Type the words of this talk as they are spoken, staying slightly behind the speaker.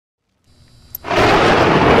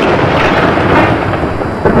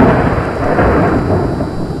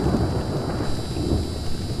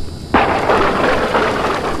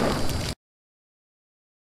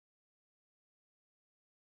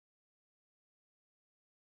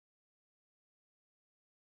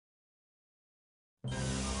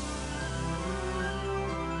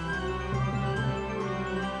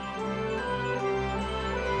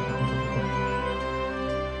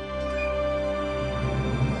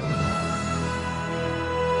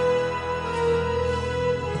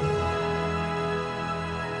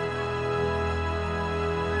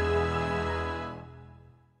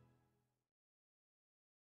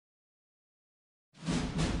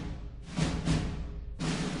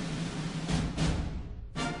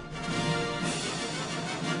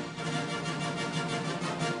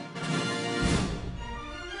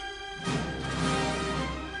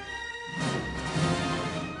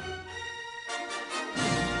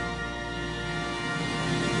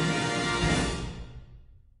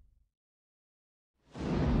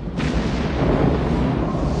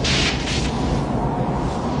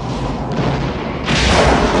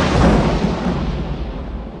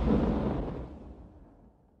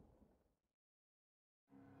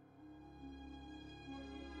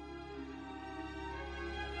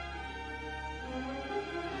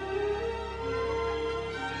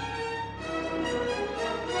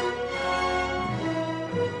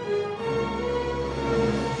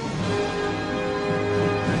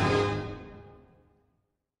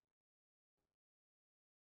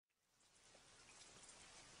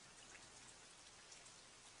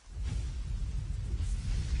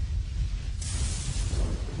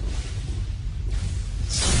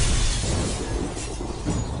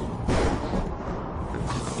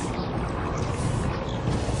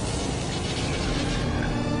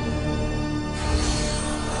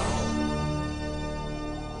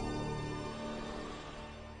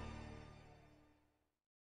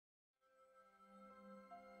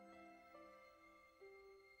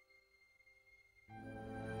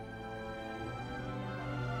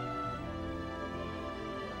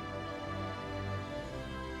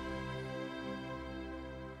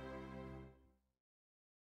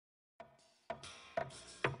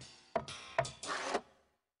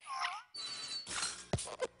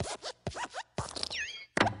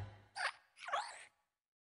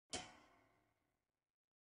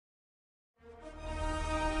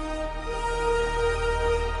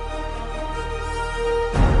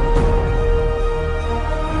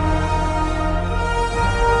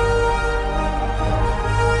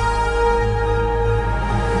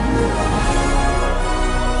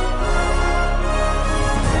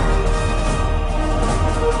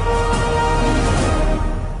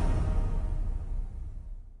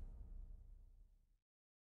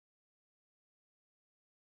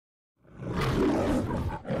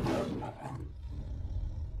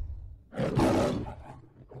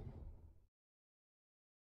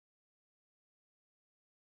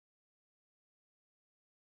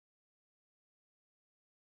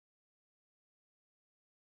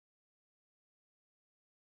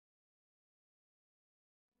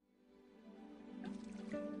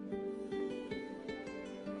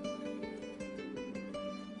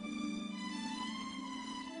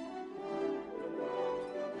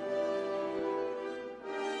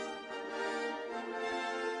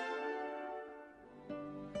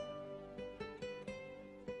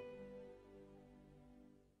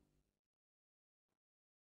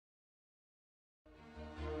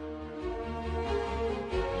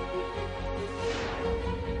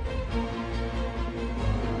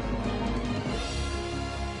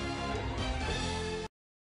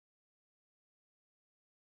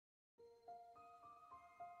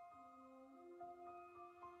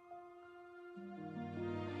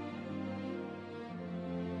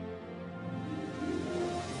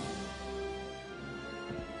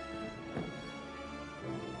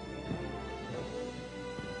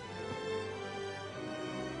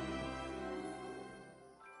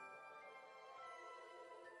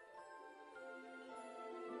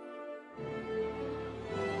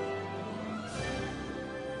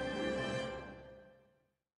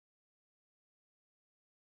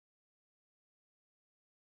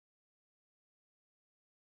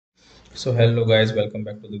So hello guys, welcome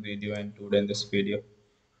back to the video, and today in this video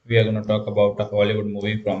we are going to talk about a Hollywood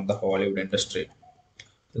movie from the Hollywood industry.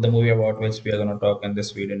 So the movie about which we are going to talk in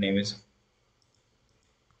this video name is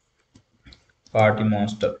Party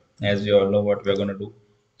Monster. As you all know what we are going to do.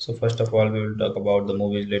 So first of all we will talk about the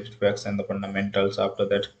movie's related facts and the fundamentals. After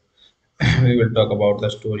that we will talk about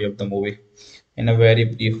the story of the movie in a very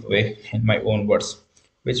brief way in my own words,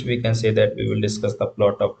 which we can say that we will discuss the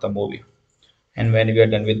plot of the movie. And when we are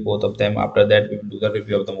done with both of them, after that we will do the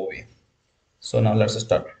review of the movie. So now let's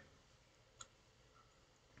start.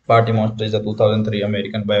 Party Monster is a 2003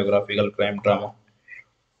 American biographical crime drama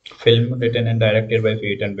film written and directed by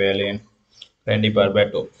Peyton Bailey and Randy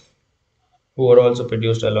Barbato, who were also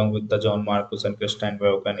produced along with the John Marcus and Christine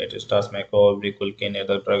Vaughan. It stars Macaulay, Culkin, and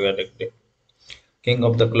the drug addict king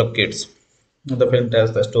of the club kids. The film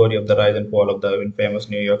tells the story of the rise and fall of the infamous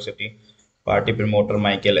New York City party promoter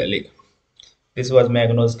Michael. This was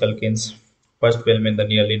Magnus Culkin's first film in the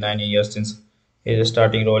nearly 9 years since his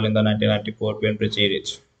starting role in the 1994 film Richie.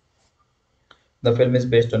 The film is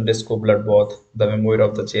based on Disco Bloodbath, the memoir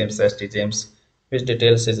of the James S.T. James, which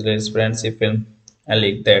details his latest friendship film, a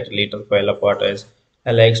league that later fell apart as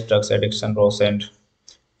alleged drugs addiction rose and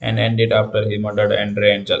ended after he murdered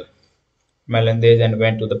Andre Angel Melendez and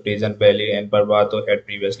went to the prison. Bailey and Barbato had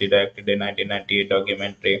previously directed a 1998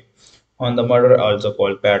 documentary on the murder also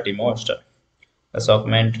called Patty Monster, a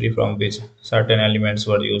documentary from which certain elements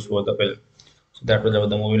were used for the film. So that was about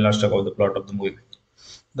the movie. Let's talk about the plot of the movie.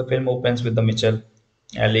 The film opens with the Mitchell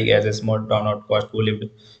alley as a small town outcast who lived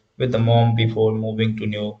with the mom before moving to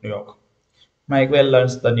New York. Miguel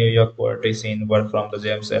learns the New York poetry scene work from the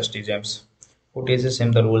James S.T. James, who teaches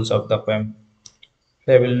him the rules of the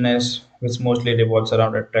fabulous, which mostly revolves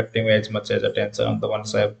around attracting as much as attention on the one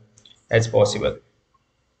side as possible.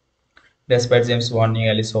 Despite James' warning,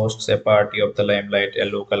 Alice hosts a party of the Limelight, a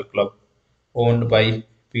local club owned by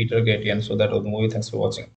Peter Gattian. So that was the movie. Thanks for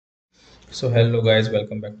watching. So hello guys,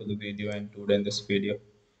 welcome back to the video, and today in this video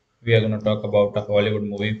we are going to talk about a Hollywood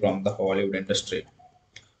movie from the Hollywood industry.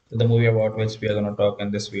 So the movie about which we are going to talk in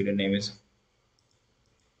this video name is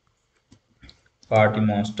Party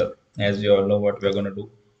Monster. As you all know what we are going to do.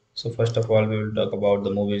 So first of all we will talk about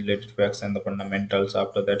the movie's related facts and the fundamentals.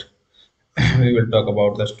 After that we will talk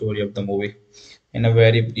about the story of the movie in a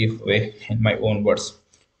very brief way in my own words,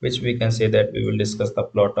 which we can say that we will discuss the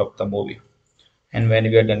plot of the movie. And when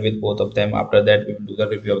we are done with both of them, after that we will do the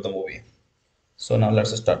review of the movie. So now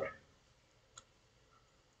let's start.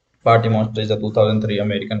 Party Monster is a 2003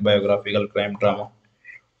 American biographical crime drama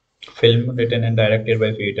film written and directed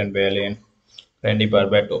by Peyton Bailey and Randy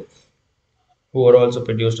Barbato, who were also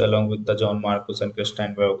produced along with the John Marcus and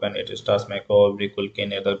Christine Vaughan. It stars Macaulay,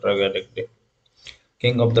 Culkin, and the drug addict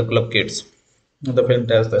king of the club kids. The film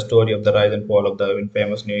tells the story of the rise and fall of the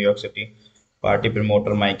infamous New York City party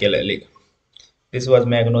promoter Michael. This was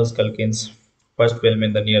Magnus Culkin's first film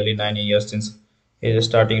in the nearly 9 years since his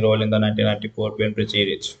starting role in the 1994 film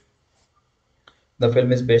Richie. The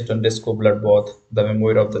film is based on Disco Bloodbath, the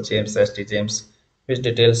memoir of the James S.T. James, which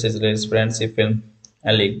details his latest friendship film,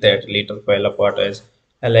 a league that later fell apart as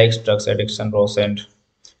alleged drugs addiction rose and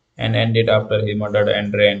ended after he murdered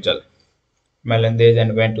Andre Angel Melendez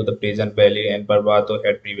and went to the prison. Bailey and Barbato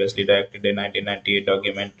had previously directed a 1998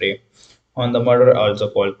 documentary on the murder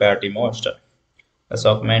also called Patty Monster, a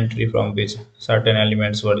documentary from which certain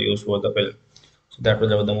elements were used for the film. So that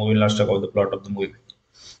was about the movie. Let's talk about the plot of the movie.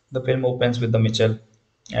 The film opens with the Mitchell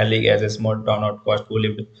alley as a small town outcast who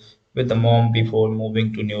lived with the mom before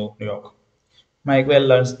moving to New York. Miguel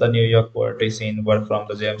learns the New York poetry scene work from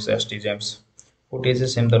the James S.T. James, who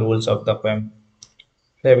teaches him the rules of the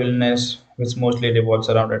fabulous, which mostly revolves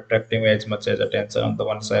around attracting as much as attention on the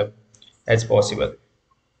one side as possible.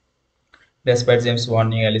 Despite James'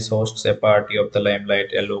 warning, Alice hosts a party of the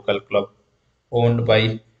Limelight, a local club owned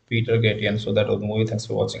by Peter Gattian. So that was the movie. Thanks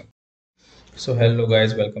for watching. So hello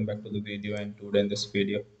guys, welcome back to the video, and today in this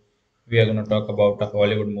video we are going to talk about a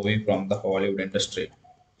Hollywood movie from the Hollywood industry.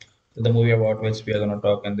 So the movie about which we are going to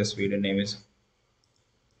talk in this video name is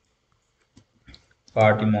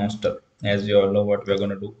Party Monster. As you all know what we are going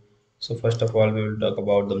to do. So first of all we will talk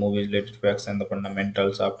about the movie's related facts and the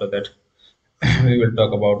fundamentals. After that we will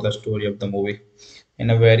talk about the story of the movie in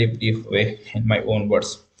a very brief way, in my own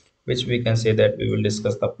words, which we can say that we will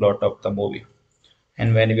discuss the plot of the movie.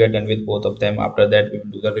 And when we are done with both of them, after that, we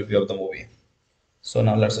will do the review of the movie. So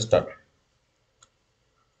now let's start.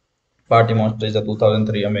 Party Monster is a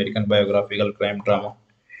 2003 American biographical crime drama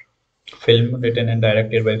film written and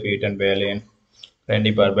directed by Pete and Bailey and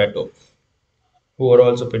Randy Barbato, who were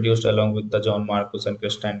also produced along with the John Marcus and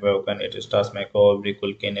Christian Vaughan. It stars Macaulay,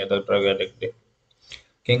 Culkin, and the drug addict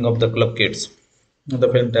king of the club kids.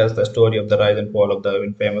 The film tells the story of the rise and fall of the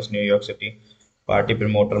infamous New York City party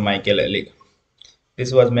promoter Macaulay.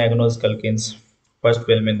 This was Magnus Culkin's first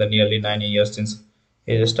film in the nearly 9 years since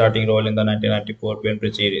his starting role in the 1994 film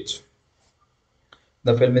Richie.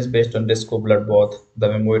 The film is based on Disco Bloodbath, the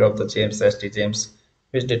memoir of the James S. T. James,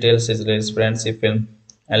 which details his latest friendship film,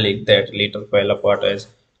 a league that later fell apart as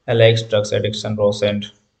alleged drugs addiction worsened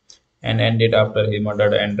and ended after he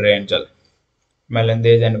murdered Andre Angel.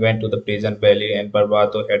 Melendez and went to the prison. Bailey and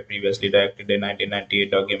Barbato had previously directed a 1998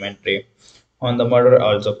 documentary on the murder,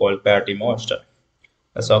 also called Patty Monster,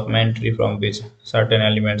 a documentary from which certain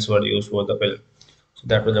elements were used for the film. So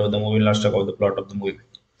that was about the movie. Let's talk about the plot of the movie.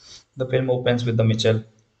 The film opens with the Mitchell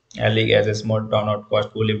alley as a small town outcast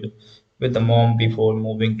who lived with the mom before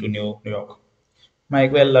moving to New York.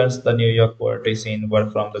 Miguel learns the New York poetry scene were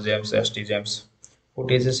from the James S. T. James, who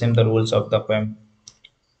teaches him the rules of the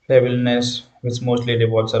fabulous, which mostly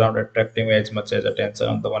revolves around attracting as much as attention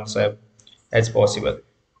on the one side as possible.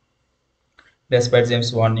 Despite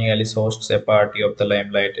James' warning, Alice hosts a party of the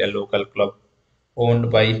Limelight, a local club owned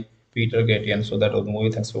by Peter Gatian. So that was the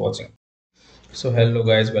movie. Thanks for watching. So hello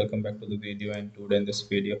guys, welcome back to the video, and today in this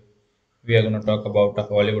video we are going to talk about a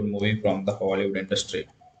Hollywood movie from the Hollywood industry.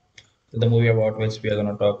 So the movie about which we are going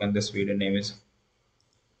to talk in this video name is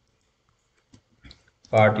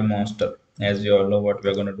Party Monster. As you all know what we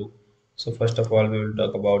are going to do. So first of all, we will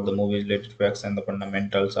talk about the movie's related facts and the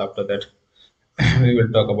fundamentals. After that, we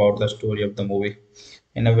will talk about the story of the movie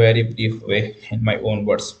in a very brief way, in my own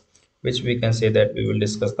words, which we can say that we will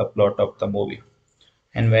discuss the plot of the movie.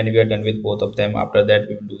 And when we are done with both of them, after that,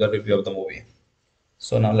 we will do the review of the movie.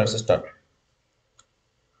 So now let's start.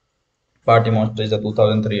 Party Monster is a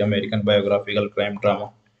 2003 American biographical crime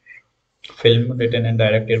drama film written and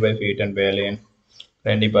directed by Pete and Bailey and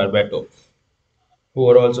Randy Barbato, who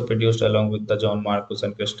were also produced along with the John Marcus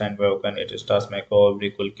and Christian Vaughan. It stars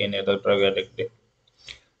Macaulay, Culkin, and the drug addict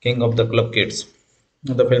king of the club kids.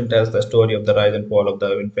 The film tells the story of the rise and fall of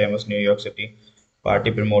the infamous New York City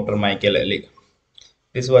party promoter Macaulay.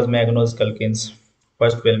 This was Magnus Culkin's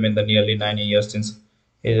first film in the nearly 9 years since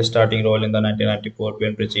his starting role in the 1994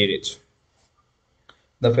 film Richie.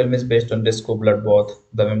 The film is based on Disco Bloodbath,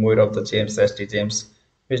 the memoir of the James S. T. James,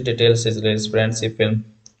 which details his latest friendship film,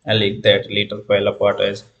 a league that later fell apart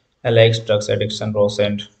as alleged drugs addiction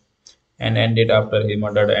worsened and ended after he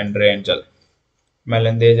murdered Andre Angel.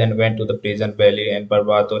 Melendez and went to the prison. Bailey and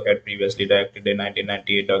Barbato had previously directed a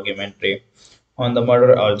 1998 documentary on the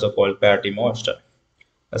murder, also called Patty Monster,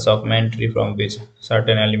 a documentary from which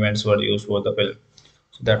certain elements were used for the film.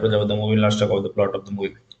 So that was about the movie. Let's talk about the plot of the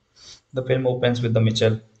movie. The film opens with the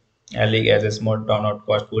Mitchell alley as a small town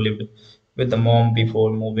outcast who lived with the mom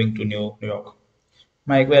before moving to New York.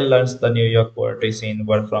 Miguel learns the New York poetry scene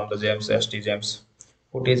were from the James S. T. James,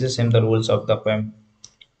 who teaches him the rules of the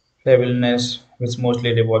fabulous, which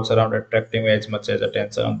mostly revolves around attracting as much as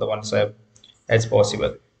attention on the one side as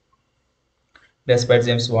possible. Despite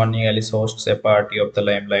James' warning, Alice hosts a party of the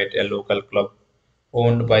Limelight, a local club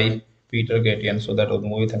owned by Peter Gatian. So that was the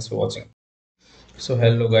movie. Thanks for watching. So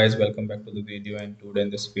hello guys, welcome back to the video, and today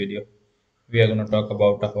in this video we are going to talk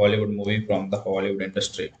about a Hollywood movie from the Hollywood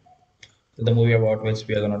industry. So the movie about which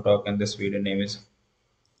we are going to talk in this video name is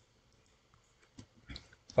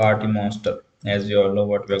Party Monster. As you all know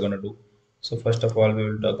what we are going to do. So first of all, we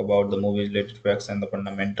will talk about the movie's related facts and the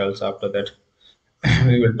fundamentals. After that,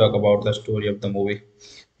 we will talk about the story of the movie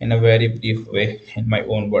in a very brief way, in my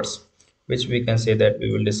own words, which we can say that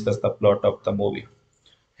we will discuss the plot of the movie.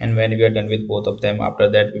 And when we are done with both of them, after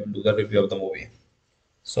that, we will do the review of the movie.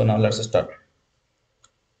 So now let's start.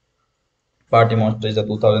 Party Monster is a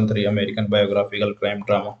 2003 American biographical crime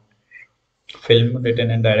drama film written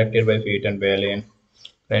and directed by Pete and Bailey and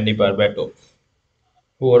Randy Barbato,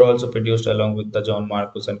 who were also produced along with the John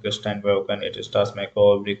Marcus and Christian Vaughan. It stars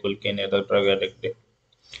Macaulay, Culkin, and the drug addict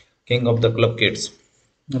king of the club kids.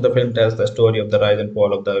 The film tells the story of the rise and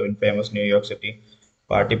fall of the infamous New York City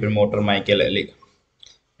party promoter Macaulay.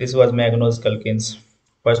 This was Magnus Culkin's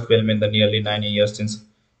first film in the nearly 9 years since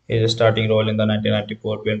his starting role in the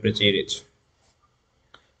 1994 film Richie.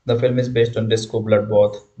 The film is based on Disco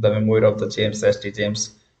Bloodbath, the memoir of the James S. T.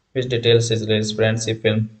 James, which details his friendship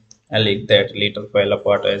film, a league that later fell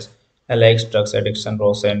apart as Alex drugs addiction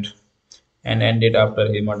rose and ended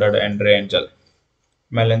after he murdered Andre Angel.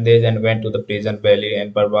 Melendez and went to the prison valley,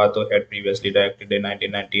 and Barbato had previously directed a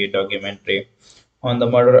 1998 documentary on the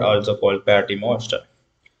murder also called Patty Monster,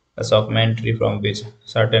 a documentary from which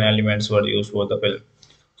certain elements were used for the film.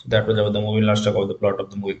 So that was about the movie. Let's talk about the plot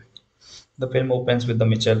of the movie. The film opens with the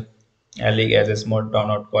Mitchell alley as a small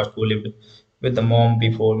town outcast who lived with the mom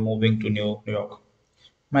before moving to New York.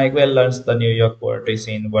 Miguel learns the New York poetry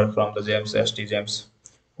scene were from the James St. James,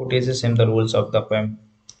 who teaches him the rules of the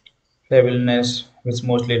fabulous, which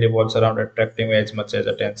mostly revolves around attracting as much as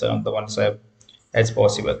attention on the one side as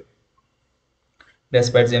possible.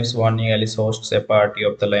 Despite James' warning, Alice hosts a party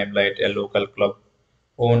of the Limelight, a local club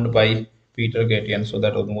owned by Peter Gatian. So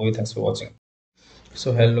that was the movie. Thanks for watching.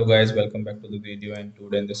 So hello guys, welcome back to the video, and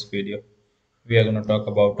today in this video we are going to talk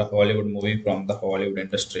about a Hollywood movie from the Hollywood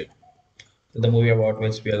industry. So the movie about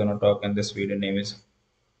which we are going to talk in this video name is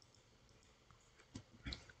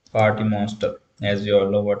Party Monster. As you all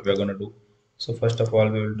know what we are going to do. So first of all,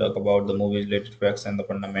 we will talk about the movie's related facts and the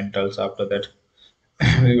fundamentals. After that,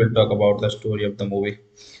 we will talk about the story of the movie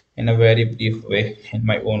in a very brief way in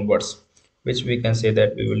my own words, which we can say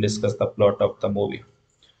that we will discuss the plot of the movie.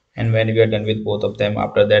 And when we are done with both of them,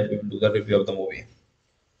 after that we will do the review of the movie.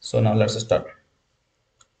 So now let's start.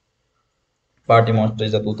 Party Monster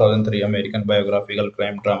is a 2003 American biographical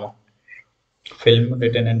crime drama film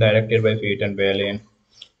written and directed by Pete and Bailey and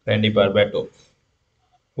Randy Barbato,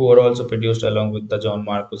 who were also produced along with the John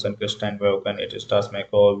Marcus and Christine Vaughan. It stars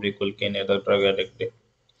Macaulay, Culkin, and the drug addict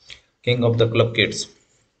king of the club kids.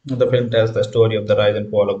 The film tells the story of the rise and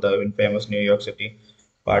fall of the infamous New York City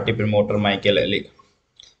party promoter Michael Ellie.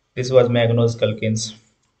 This was Magnus Culkin's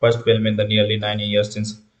first film in the nearly 9 years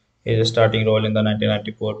since his starting role in the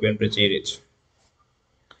 1994 film Richie Rich.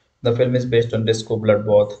 The film is based on Disco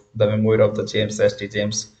Bloodbath, the memoir of the James St.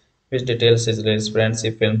 James, which details his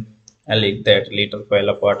friendship film, a league that later fell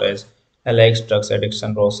apart as Alex drugs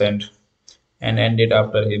addiction rose and ended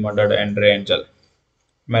after he murdered Andre Angel.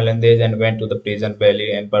 Melendez and went to the prison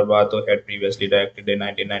valley, and Barbato had previously directed a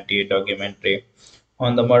 1998 documentary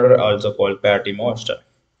on the murder also called Patty Monster,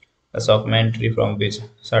 a documentary from which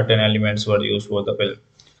certain elements were used for the film.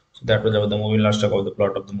 So that was about the movie. Let's talk about the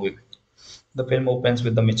plot of the movie. The film opens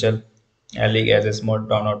with the Mitchell alley as a small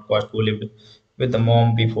town outcast who lived with the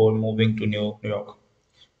mom before moving to New York.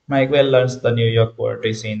 Miguel learns the New York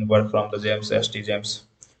poetry scene were from the James St. James,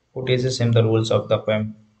 who teaches him the rules of the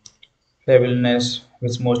fabulous,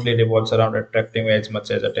 which mostly revolves around attracting as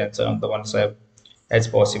much as attention on the one side as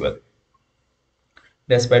possible.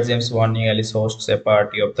 Despite James' warning, Alice hosts a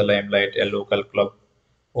party of the Limelight, a local club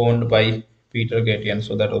owned by Peter Gatian.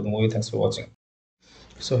 So that was the movie. Thanks for watching.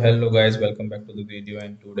 So hello guys, welcome back to the video,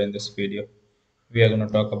 and today in this video we are going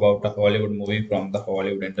to talk about a Hollywood movie from the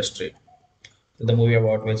Hollywood industry. So the movie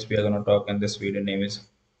about which we are going to talk in this video name is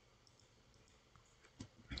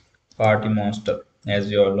Party Monster.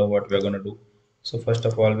 As you all know what we are going to do. So first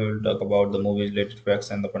of all, we will talk about the movie's related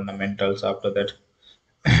facts and the fundamentals. After that,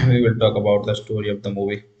 we will talk about the story of the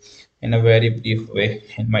movie in a very brief way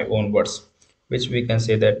in my own words, which we can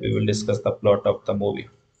say that we will discuss the plot of the movie.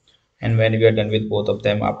 And when we are done with both of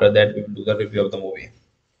them, after that we will do the review of the movie.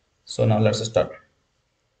 So now let's start.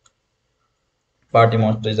 Party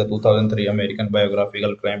Monster is a 2003 American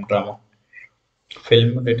biographical crime drama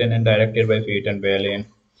film written and directed by Pete and Bailey and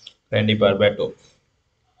Randy Barbato,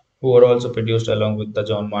 who were also produced along with the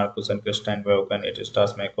John Marcus and Christine Vaughan. It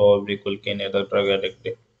stars Macaulay, Culkin, and the drug addict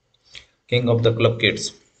king of the club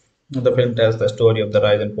kids. The film tells the story of the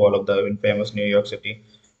rise and fall of the infamous New York City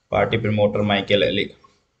party promoter Michael Ellie.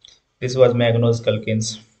 This was Magnus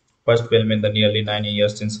Culkin's first film in the nearly 9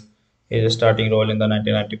 years since his starting role in the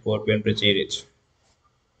 1994 film Richie Rich.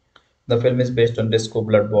 The film is based on Disco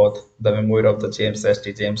Bloodbath, the memoir of the James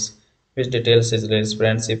St. James, which details his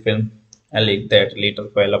friendship film, a league that later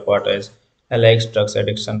fell apart as Alex drugs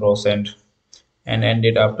addiction rose and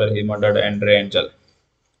ended after he murdered Andre Angel.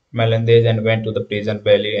 Melendez and went to the prison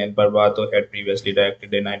valley, and Barbato had previously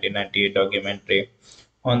directed a 1998 documentary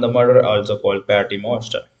on the murder also called Patty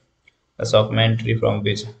Monster, a documentary from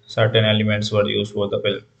which certain elements were used for the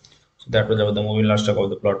film. So that was about the movie. Let's talk about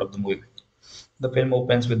the plot of the movie. The film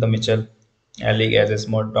opens with the Mitchell alley as a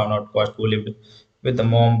small town outcast who lived with the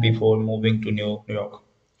mom before moving to New York.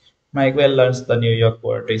 Miguel learns the New York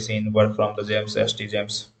poetry scene were from the James St.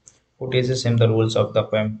 James, who teaches him the rules of the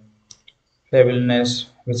fabulous,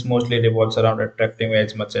 which mostly revolves around attracting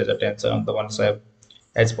as much as attention on the one side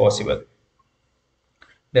as possible.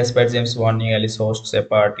 Despite James' warning, Alice hosts a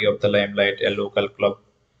party of the Limelight, a local club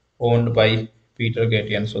owned by Peter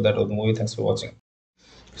Gatian. So that was the movie. Thanks for watching.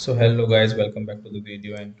 So hello guys, welcome back to the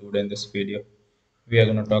video. And today in this video, we are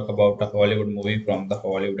going to talk about a Hollywood movie from the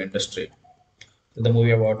Hollywood industry. So the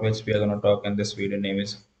movie about which we are going to talk in this video name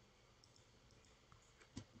is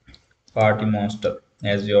Party Monster.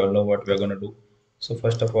 As you all know what we are going to do. So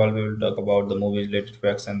first of all, we will talk about the movie's related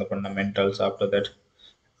facts and the fundamentals. After that,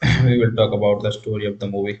 we will talk about the story of the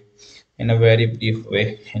movie in a very brief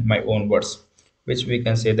way in my own words, which we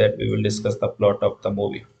can say that we will discuss the plot of the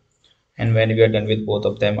movie. And when we are done with both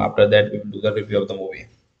of them, after that we will do the review of the movie.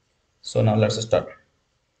 So now let's start.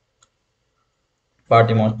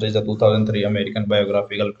 Party Monster is a 2003 American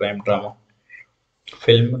biographical crime drama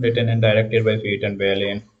film written and directed by Pete and Bailey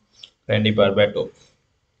and Randy Barbato,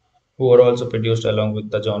 who were also produced along with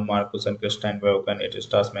the John Marcus and Christian Vaughan. It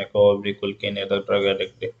stars Macaulay, Culkin, and the drug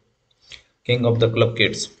addict king of the club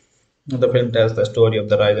kids. The film tells the story of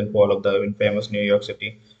the rise and fall of the infamous New York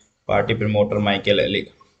City party promoter Michael.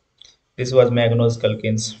 This was Magnus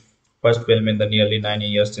Culkin's first film in the nearly 9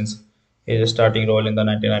 years since his starting role in the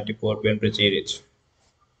 1994 film Richie Rich.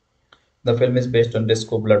 The film is based on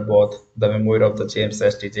Disco Bloodbath, the memoir of the James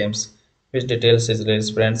S. T. James, which details his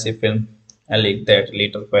rich friendship film Alec that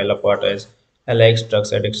later fell apart as Alec's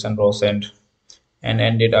drugs addiction rose and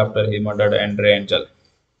ended after he murdered Andre Angel.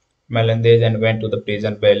 Melendez and went to the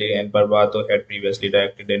prison. Bailey and Barbato had previously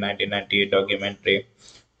directed a 1998 documentary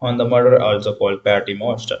on the murder also called Patty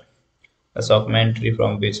Monster, a documentary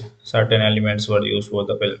from which certain elements were used for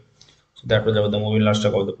the film. So that was about the movie. Let's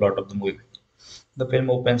talk about the plot of the movie. The film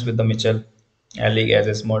opens with the Mitchell Alley as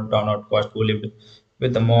a small town outcast who lived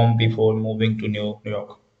with the mom before moving to New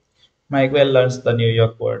York. Miguel learns the New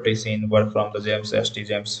York poetry scene were from the James S. T.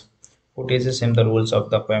 James, who teaches him the rules of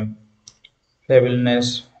the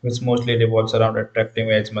fabulous, which mostly revolves around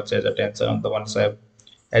attracting as much as attention on the one side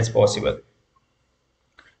as possible.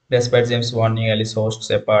 Despite James' warning, Alice hosts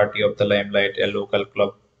a party of the Limelight, a local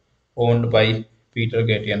club owned by Peter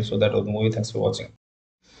Gatian. So that was the movie. Thanks for watching.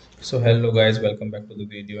 So hello guys, welcome back to the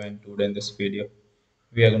video. And today in this video,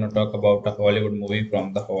 we are going to talk about a Hollywood movie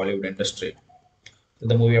from the Hollywood industry. So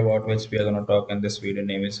the movie about which we are going to talk in this video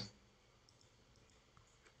name is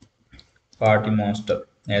Party Monster.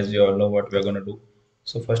 As you all know what we are going to do.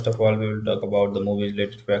 So first of all, we will talk about the movie's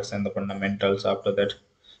related facts and the fundamentals. After that,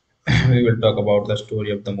 we will talk about the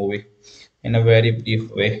story of the movie in a very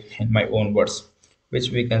brief way in my own words,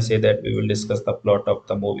 which we can say that we will discuss the plot of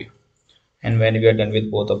the movie. And when we are done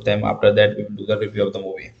with both of them, after that we will do the review of the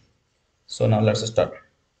movie. So now let's start.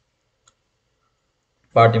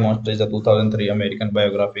 Party Monster is a 2003 American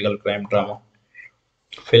biographical crime drama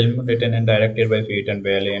film written and directed by Pete and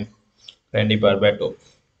Bailey and Randy Barbato,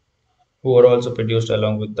 who were also produced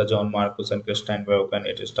along with the John Marcus and Christian Vaughan.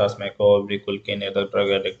 It stars Macaulay, Culkin, and the drug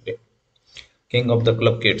addict king of the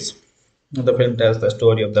club kids. The film tells the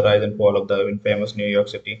story of the rise and fall of the infamous New York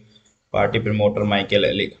City party promoter Michael.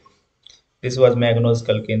 This was Magnus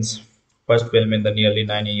Culkin's first film in the nearly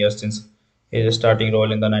 9 years since his starting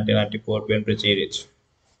role in the 1994 film Richie Rich.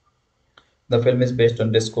 The film is based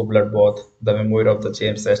on Disco Bloodbath, the memoir of the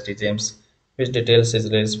James S. T. James, which details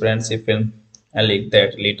his rich friendship film Alec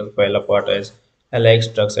that later fell apart as Alec's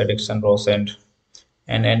drugs addiction rose and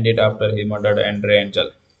ended after he murdered Andre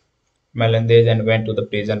Angel. Melendez and went to the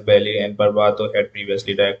prison. Bailey and Barbato had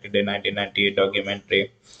previously directed a 1998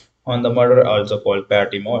 documentary on the murder also called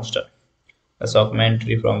Patty Monster, a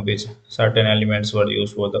documentary from which certain elements were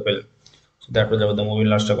used for the film. So that was about the movie.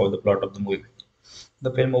 Let's talk about the plot of the movie.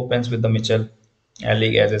 The film opens with the Mitchell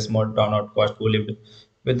Alley as a small town outcast who lived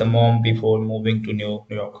with the mom before moving to New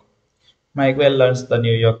York. Miguel learns the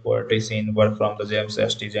New York poetry scene were from the James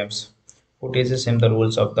S. T. James, who teaches him the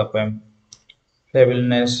rules of the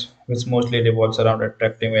fabulous, which mostly revolves around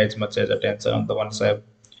attracting as much as attention on the one side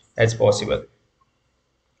as possible.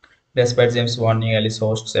 Despite James' warning, Alice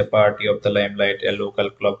hosts a party of the Limelight, a local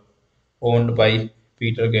club owned by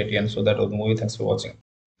Peter Gatian. So that was the movie. Thanks for watching.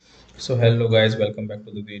 So hello guys, welcome back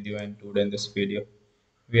to the video. And today in this video,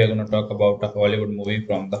 we are going to talk about a Hollywood movie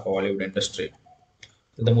from the Hollywood industry.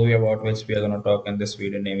 So the movie about which we are going to talk in this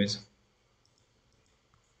video name is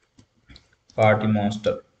Party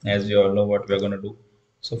Monster. As you all know what we are going to do.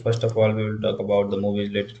 So first of all, we will talk about the movie's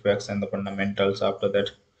related facts and the fundamentals. After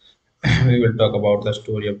that, we will talk about the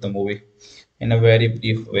story of the movie in a very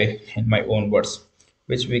brief way in my own words,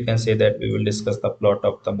 which we can say that we will discuss the plot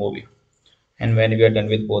of the movie. And when we are done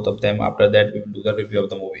with both of them, after that we will do the review of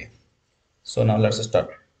the movie. So now let's start.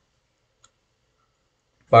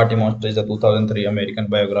 Party Monster is a 2003 American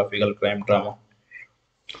biographical crime drama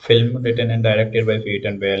film written and directed by Pete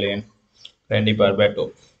and Bailey and Randy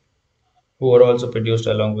Barbato, who were also produced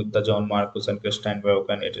along with the John Marcus and Christian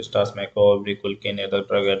Vaughan. It stars Macaulay, Culkin, and the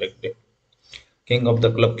drug addict king of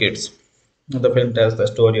the club kids. The film tells the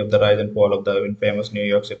story of the rise and fall of the infamous New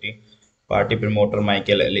York City party promoter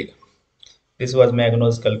Macaulay. This was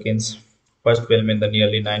Magnus Culkin's first film in the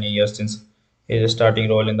nearly 9 years since his starting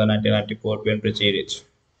role in the 1994 film Richie.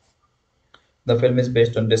 The film is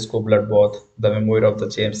based on Disco Bloodbath, the memoir of the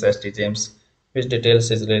James S. T. James, which details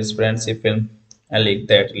his friendship film Alec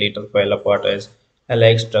that later fell apart as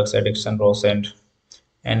Alec's drugs addiction rose and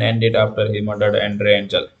ended after he murdered Andre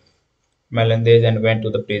Angel. Melendez and went to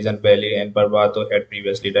the prison valley, and Barbato had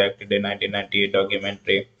previously directed a 1998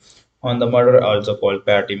 documentary on the murder also called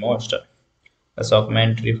Patty Monster, a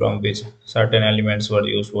documentary from which certain elements were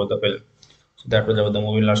used for the film. So that was about the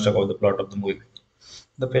movie. Let's talk about the plot of the movie.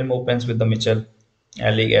 The film opens with the Mitchell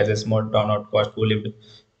alley as a small town outcast who lived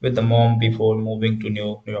with the mom before moving to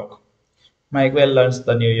New York. Miguel learns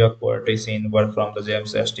the New York poetry scene were from the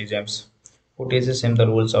James S. T. James, who teaches him the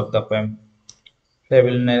rules of the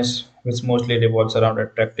fabulous, which mostly revolves around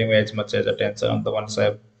attracting as much as attention on the one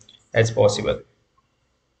side as possible.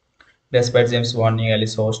 Despite James' warning,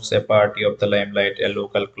 Alice hosts a party of the Limelight, a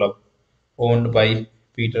local club owned by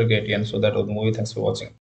Peter Gatian. So that was the movie. Thanks for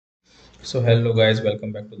watching. So hello guys,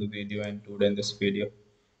 welcome back to the video, and today in this video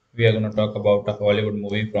we are going to talk about a Hollywood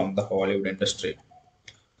movie from the Hollywood industry.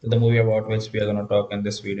 So the movie about which we are going to talk in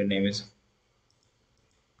this video name is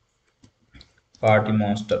Party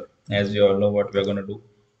Monster. As you all know what we are going to do.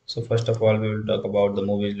 So first of all we will talk about the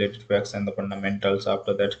movie's related facts and the fundamentals.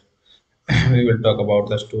 After that we will talk about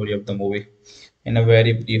the story of the movie in a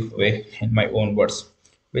very brief way in my own words,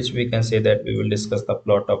 which we can say that we will discuss the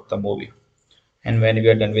plot of the movie. And when we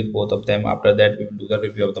are done with both of them, after that we will do the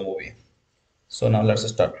review of the movie. So now let's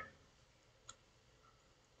start.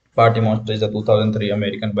 Party Monster is a 2003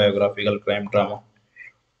 American biographical crime drama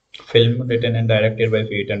film written and directed by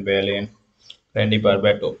Pete and Bailey and Randy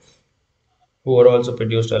Barbato, who were also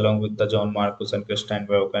produced along with the John Marcus and Christian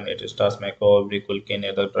Vaughan. It stars Macaulay, Culkin,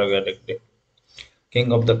 and the drug addict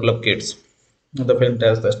king of the club kids. The film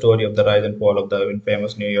tells the story of the rise and fall of the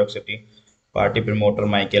infamous New York City party promoter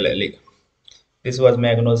Michael Ellie. This was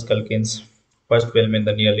Magnus Culkin's first film in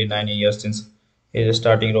the nearly 9 years since his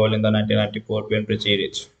starting role in the 1994 film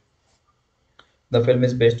Richie. The film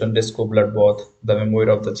is based on Disco Bloodbath, the memoir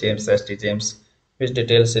of the James S. T. James, which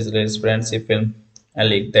details his friendship film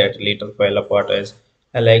Alec that later fell apart as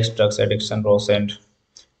Alec's drugs addiction rose and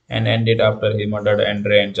ended after he murdered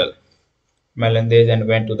Andre Angel. Melendez and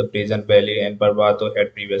went to the prison valley, and Barbato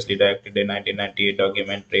had previously directed a 1998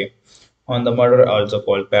 documentary on the murder also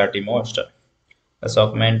called Patty Monster, a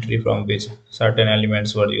documentary from which certain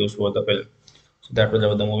elements were used for the film. So that was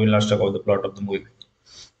about the movie. Let's talk about the plot of the movie.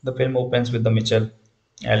 The film opens with the Mitchell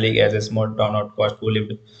alley as a small town outcast who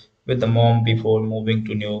lived with the mom before moving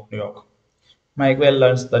to New York. Miguel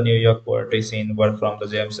learns the New York poetry scene were from the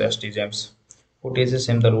James S. T. James, who teaches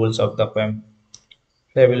him the rules of the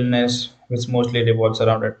fabulous, which mostly revolves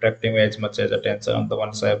around attracting as much as attention on the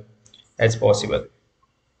one side as possible.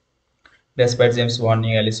 Despite James'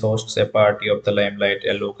 warning, Alice hosts a party of the Limelight,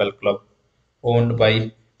 a local club owned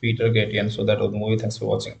by Peter Gatian. So that was the movie. Thanks for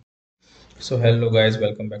watching. So hello guys,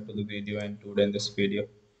 welcome back to the video, and today in this video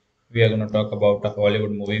we are going to talk about a Hollywood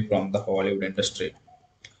movie from the Hollywood industry.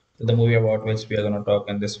 So the movie about which we are going to talk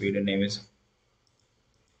in this video name is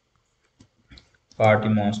Party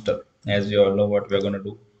Monster. As you all know what we are going to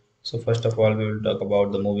do. So first of all we will talk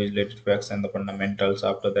about the movie's related facts and the fundamentals.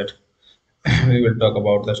 After that we will talk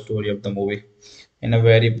about the story of the movie in a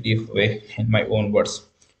very brief way in my own words,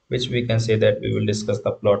 which we can say that we will discuss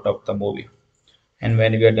the plot of the movie. And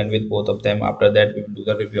when we are done with both of them, after that we will do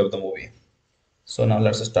the review of the movie. So now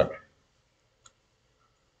let's start.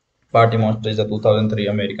 Party Monster is a 2003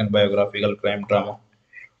 American biographical crime drama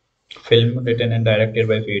film written and directed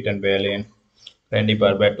by Pete and Bailey and Randy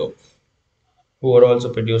Barbato, who were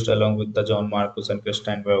also produced along with the John Marcus and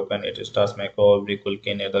Christian Vaughan. It stars Macaulay,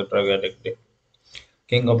 Culkin, and the drug addict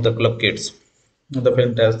king of the club kids. The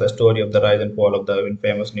film tells the story of the rise and fall of the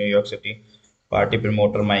infamous New York City party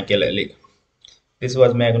promoter Michael Ellie. This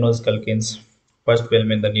was Magnus Culkin's first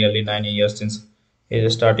film in the nearly 9 years since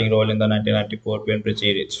his starting role in the 1994 film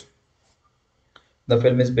Richie. The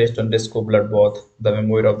film is based on Disco Bloodbath, the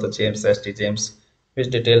memoir of the James S. T. James,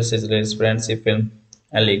 which details his friendship film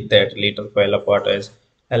Alec that later fell apart as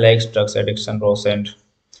Alec's drugs addiction rose and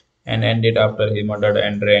ended after he murdered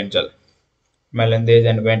Andre Angel. Melendez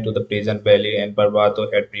and went to the prison valley, and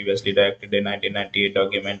Barbato had previously directed a 1998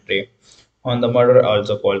 documentary on the murder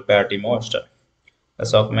also called Patty Monster, a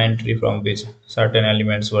documentary from which certain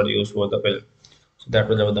elements were used for the film. So that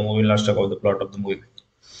was about the movie. Let's talk about the plot of the movie.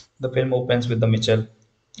 The film opens with the Mitchell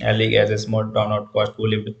alley as a small town outcast who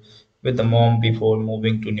lived with the mom before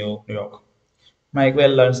moving to New York.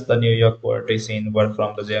 Miguel learns the New York poetry scene work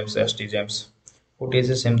from the James St. James, who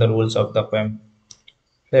teaches him the rules of the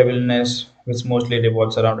fabulous, which mostly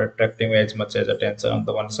revolves around attracting as much as attention on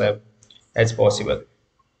the one side as possible.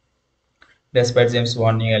 Despite James'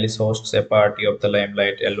 warning, Alice hosts a party of the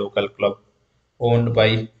Limelight, a local club owned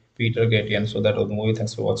by Peter Gatian. So that was the movie.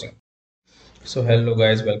 Thanks for watching. So hello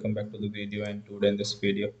guys, welcome back to the video. And today in this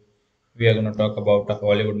video, we are going to talk about a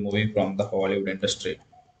Hollywood movie from the Hollywood industry.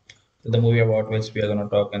 So the movie about which we are going to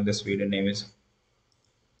talk in this video name is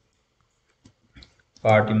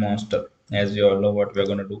Party Monster. As you all know what we are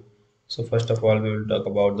going to do. So first of all, we will talk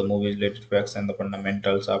about the movie's related facts and the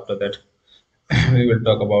fundamentals. After that, we will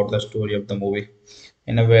talk about the story of the movie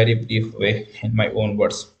in a very brief way in my own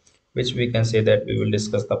words, which we can say that we will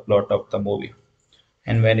discuss the plot of the movie.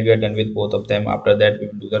 And when we are done with both of them, after that we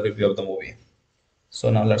will do the review of the movie. So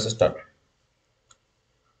now let's start.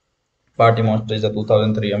 Party Monster is a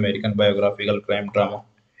 2003 American biographical crime drama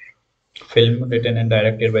film written and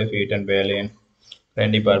directed by Pete and Bailey and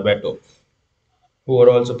Randy Barbato, who were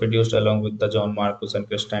also produced along with the John Marcus and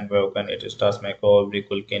Christine Vaughan. It stars Macaulay,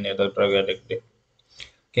 Culkin, and the drug addict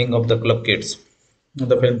King of the Club Kids.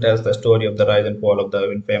 The film tells the story of the rise and fall of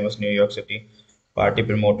the infamous New York City party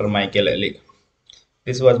promoter Michael Ellie.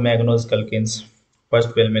 This was Magnus Culkin's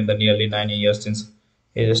first film in the nearly 9 years since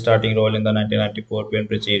his starting role in the 1994 film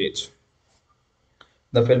Richie Rich.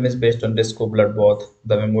 The film is based on Disco Bloodbath,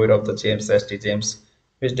 the memoir of the James St. James,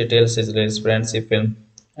 which details his rich friendship film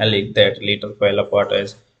Alec that later fell apart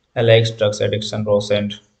as Alec's drugs addiction rose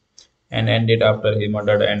and ended after he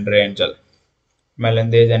murdered Andre Angel.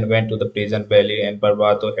 Melendez and went to the prison. Bailey and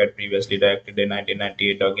Barbato had previously directed a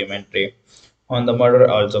 1998 documentary on the murder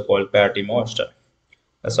also called Patty Monster,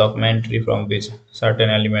 a documentary from which certain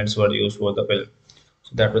elements were used for the film.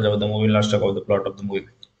 So that was about the movie. Let's talk about the plot of the movie.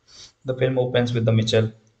 The film opens with the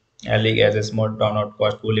Mitchell alley as a small town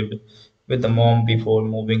outcast who lived with the mom before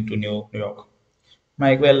moving to New York.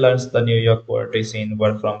 Miguel learns the New York poetry scene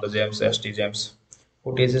work from the James St. James,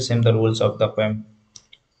 who teaches him the rules of the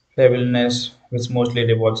fabulous, which mostly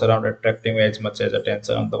revolves around attracting as much as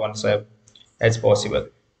attention on the one side as possible.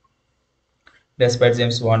 Despite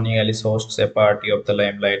James' warning, Alice hosts a party of the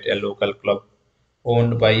Limelight, a local club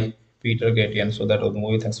owned by Peter Gatian. So that was the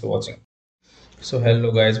movie. Thanks for watching. So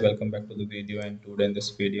hello guys, welcome back to the video. And today in this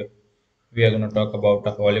video, we are going to talk about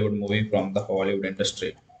a Hollywood movie from the Hollywood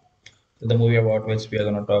industry. So the movie about which we are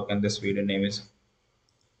going to talk in this video name is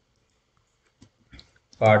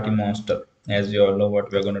Party Monster. As you all know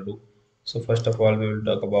what we are going to do. So first of all, we will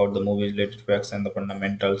talk about the movie's related facts and the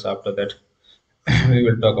fundamentals. After that, we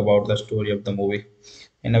will talk about the story of the movie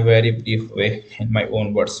in a very brief way in my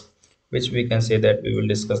own words, which we can say that we will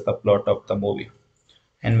discuss the plot of the movie.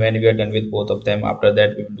 And when we are done with both of them, after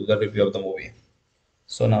that we will do the review of the movie.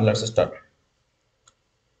 So now let's start.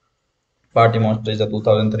 Party Monster is a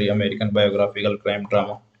 2003 American biographical crime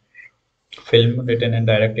drama film written and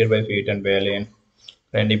directed by Pete and Bailey and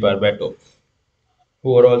Randy Barbato,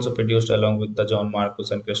 who were also produced along with the John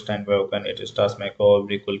Marcus and Christine Vaughan. It stars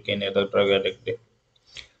Macaulay, Culkin, and the drug addict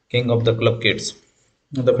King of the Club Kids.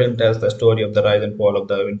 The film tells the story of the rise and fall of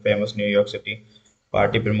the infamous New York City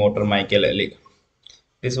party promoter Michael Ellie.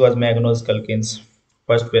 This was Magnus Culkin's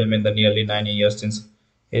first film in the nearly 9 years since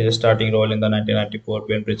his starting role in the 1994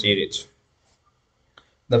 film Richie Rich.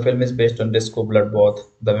 The film is based on Disco Bloodbath,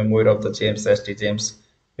 the memoir of the James St. James,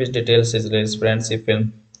 which details his rich friendship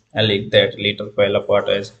film Alec that later fell apart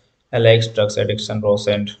as Alec's drugs addiction rose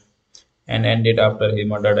and ended after he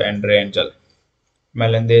murdered Andre Angel.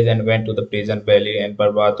 Melendez and went to the prison. Bailey and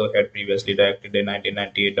Barbato had previously directed a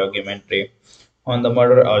 1998 documentary on the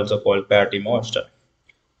murder also called Patty Monster,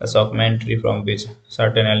 a documentary from which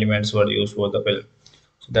certain elements were used for the film.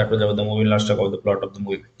 So that was about the movie. Let's talk about the plot of the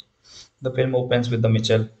movie. The film opens with the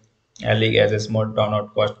Mitchell alley as a small town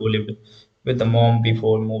outcast who lived with the mom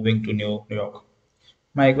before moving to New York.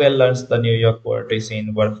 Miguel learns the New York poetry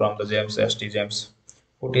scene work from the James St. James,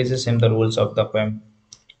 who teaches him the rules of the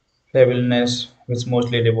fabulous, which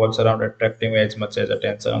mostly revolves around attracting as much as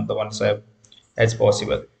attention on the one side as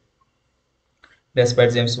possible.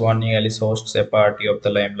 Despite James' warning, Alice hosts a party of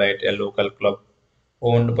the Limelight, a local club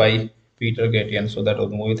owned by Peter Gatian. So that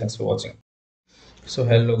was the movie. Thanks for watching. So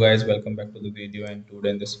hello guys, welcome back to the video. And today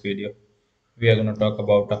in this video, we are going to talk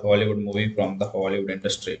about a Hollywood movie from the Hollywood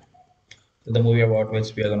industry. So the movie about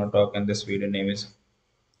which we are going to talk in this video name is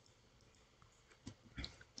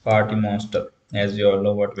Party Monster. As you all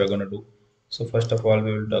know what we are going to do. So first of all,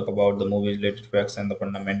 we will talk about the movie's related facts and the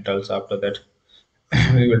fundamentals. After that,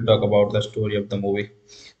 we will talk about the story of the movie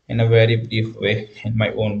in a very brief way, in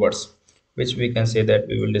my own words, which we can say that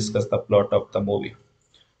we will discuss the plot of the movie.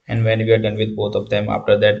 And when we are done with both of them,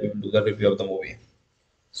 after that, we will do the review of the movie.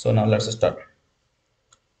 So now let's start.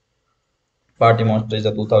 Party Monster is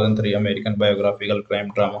a 2003 American biographical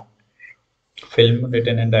crime drama film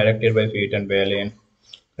written and directed by Pete and Bailey and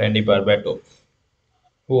Randy Barbato,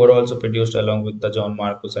 who were also produced along with the John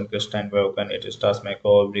Marcus and Christian Vaughan. It stars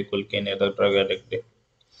Macaulay, Culkin, and the drug addict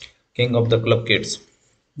king of the club kids.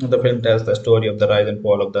 The film tells the story of the rise and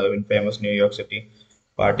fall of the infamous New York City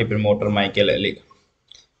party promoter Macaulay.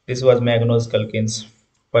 This was Magnus Culkin's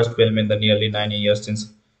first film in the nearly 9 years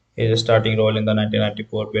since his starting role in the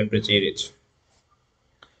 1994 film Richie Rich.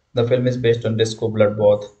 The film is based on Disco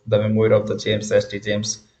Bloodbath, the memoir of the James S. T.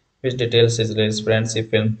 James, which details his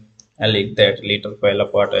friendship film A League that later fell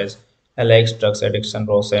apart as alleged drug addiction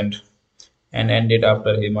rose and ended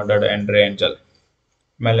after he murdered Andre Angel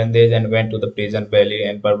Melendez and went to the prison. Bailey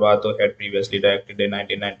and Barbato had previously directed a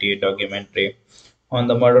 1998 documentary on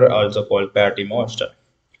the murder also called Patty Monster,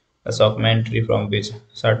 a documentary from which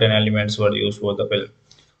certain elements were used for the film.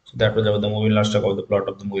 So that was about the movie. Let's talk about the plot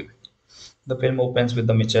of the movie. The film opens with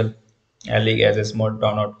the Mitchell Alley as a small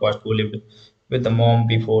town outcast who lived with the mom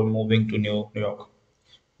before moving to New York.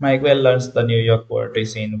 Miguel learns the New York poetry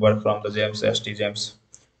scene work from the James S. T. James,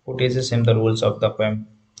 who teaches him the rules of the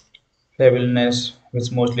fabulous,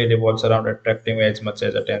 which mostly revolves around attracting as much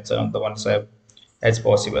as attention on the one side as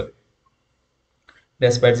possible.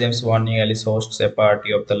 Despite James' warning, Alice hosts a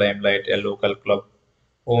party of the Limelight, a local club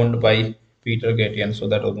owned by Peter Gatian. So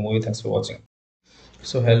that was the movie. Thanks for watching.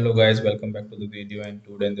 So hello guys, welcome back to the video, and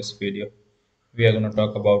today in this video we are going to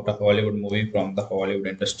talk about a Hollywood movie from the Hollywood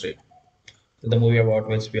industry. So the movie about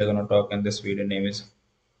which we are going to talk in this video name is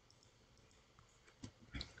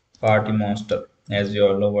Party Monster. As you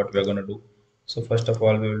all know what we are going to do. So first of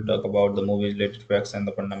all, we will talk about the movie's related facts and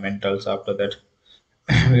the fundamentals. After that,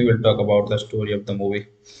 we will talk about the story of the movie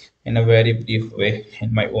in a very brief way,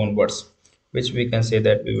 in my own words, which we can say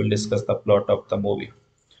that we will discuss the plot of the movie.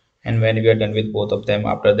 And when we are done with both of them,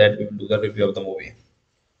 after that, we will do the review of the movie.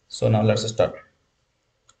 So now let's start.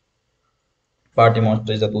 Party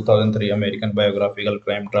Monster is a 2003 American biographical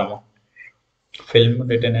crime drama film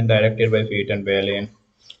written and directed by Pete and Bailey and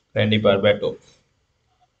Randy Barbato,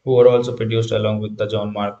 who were also produced along with the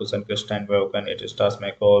John Marcus and Christian Vaughan. It stars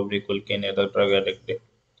Macaulay, Culkin, and the drug addict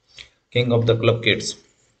king of the club kids.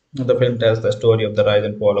 The film tells the story of the rise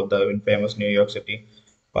and fall of the infamous New York City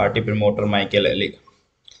party promoter Michael Ehrlich.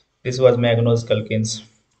 This was Magnus Culkin's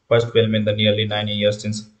first film in the nearly 9 years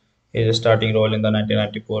since his starting role in the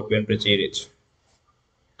 1994 film Richie Rich.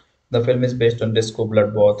 The film is based on Disco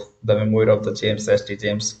Bloodbath, the memoir of the James S. T.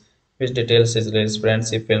 James, which details his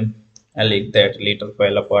friendship film A League that later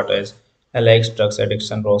fell apart as alleged drug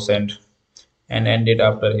addiction rose and ended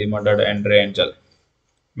after he murdered Andre Angel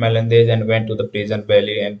Melendez and went to the prison.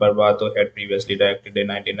 Bailey and Barbato had previously directed a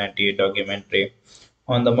 1998 documentary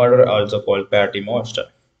on the murder also called Patty Monster,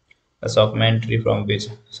 a documentary from which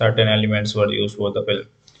certain elements were used for the film.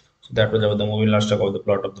 So that was about the movie. Let's talk about the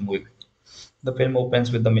plot of the movie. The film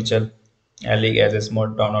opens with the Mitchell Alley as a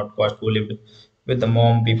small town outcast who lived with the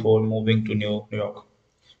mom before moving to New York.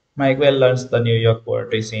 Miguel learns the New York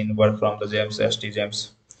poetry scene work from the James S. T.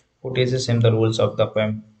 James, who teaches him the rules of the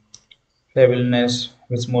fabulous,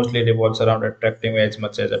 which mostly revolves around attracting as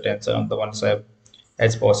much as attention on the one side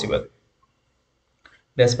as possible.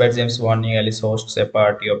 Despite James' warning, Alice hosts a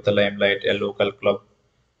party of the Limelight, a local club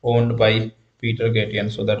owned by Peter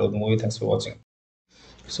Gatian. So that was the movie. Thanks for watching.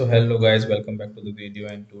 So hello guys, welcome back to the video,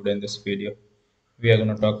 and today in this video we are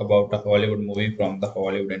going to talk about a Hollywood movie from the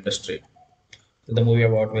Hollywood industry. So the movie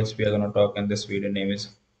about which we are going to talk in this video name is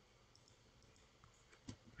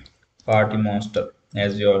Party Monster.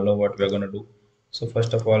 As you all know what we are going to do. So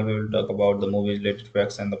first of all, we will talk about the movie's related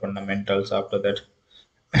facts and the fundamentals. After that,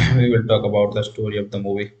 we will talk about the story of the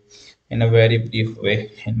movie in a very brief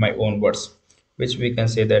way, in my own words, which we can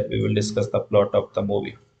say that we will discuss the plot of the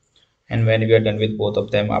movie. And when we are done with both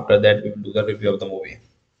of them, after that, we will do the review of the movie.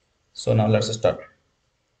 So now let's start.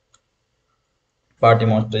 Party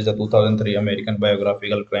Monster is a 2003 American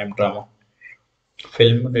biographical crime drama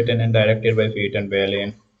film written and directed by Pete and Bailey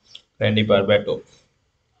and Randy Barbato,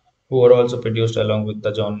 who were also produced along with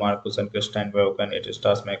the John Marcus and Christian Vaughan. It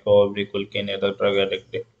stars Macaulay, Culkin, and the drug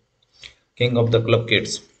addict king of the club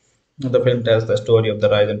kids. The film tells the story of the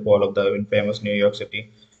rise and fall of the infamous New York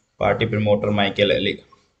City party promoter Michael Ehrlich.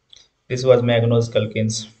 This was Magnus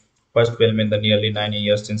Culkin's first film in the nearly 9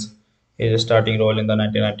 years since his starting role in the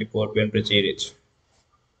 1994 film Richie Rich.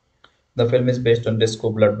 The film is based on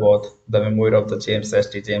Disco Bloodbath, the memoir of the James S.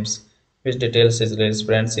 T. James, which details his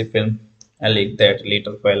friendship film, a league that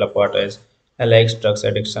later fell apart as Alex drugs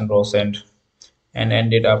addiction rose and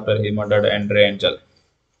ended after he murdered Andre Angel.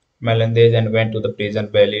 Melendez and went to the prison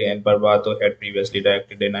valley, and Barbato had previously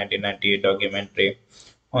directed a 1998 documentary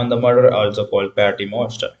on the murder also called Patty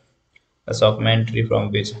Monster, a documentary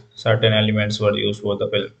from which certain elements were used for the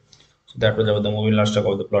film. So that was about the movie. Let's talk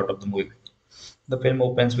about the plot of the movie. The film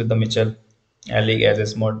opens with the Mitchell alley as a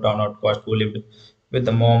small town outcast who lived with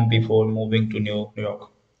the mom before moving to New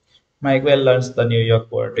York. Miguel learns the New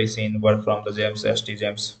York poetry scene were from the James St.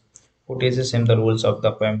 James, who teaches him the rules of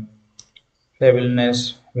the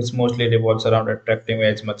fabulous, which mostly revolves around attracting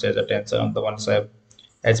as much as attention on the one side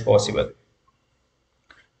as possible.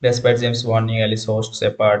 Despite James' warning, Alice hosts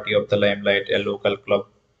a party of the Limelight, a local club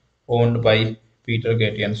owned by Peter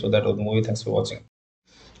Gatian. So that was the movie. Thanks for watching.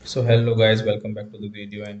 So hello guys, welcome back to the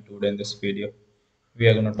video, and today in this video we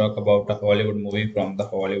are going to talk about a Hollywood movie from the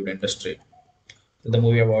Hollywood industry. So the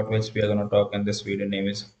movie about which we are going to talk in this video name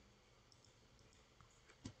is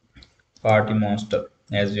Party Monster.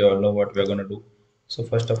 As you all know what we are going to do. So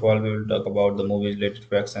first of all, we will talk about the movie's related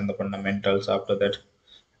facts and the fundamentals. After that,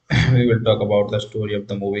 we will talk about the story of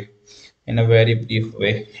the movie in a very brief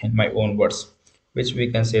way in my own words, which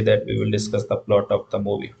we can say that we will discuss the plot of the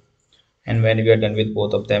movie. And when we are done with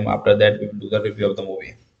both of them, after that we will do the review of the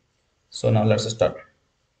movie. So now let's start.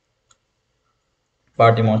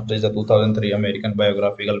 Party Monster is a 2003 American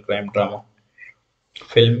biographical crime drama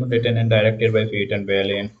film written and directed by Pete and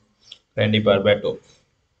Bailey and Randy Barbato,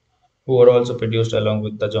 who were also produced along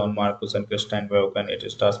with the John Marcus and Christine Vaughan. It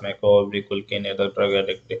stars Macaulay, Culkin, and the drug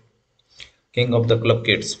addict king of the club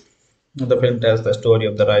kids. The film tells the story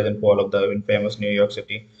of the rise and fall of the infamous New York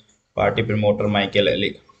City party promoter Michael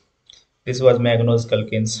Ellie. This was Magnus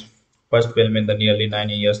Culkin's first film in the nearly 9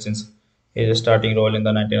 years since his starting role in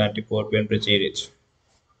the 1994 film Richie Rich.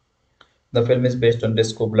 The film is based on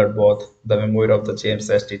Disco Bloodbath, the memoir of the James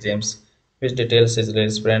St. James, which details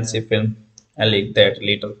his friendship film, a league that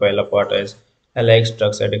later fell apart as Alex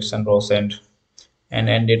drugs addiction rose and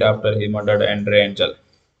ended after he murdered Andre Angel.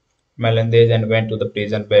 Melendez and went to the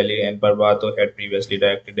prison valley, and Barbato had previously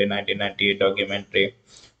directed a 1998 documentary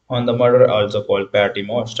on the murder also called Patty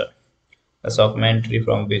Monster, a documentary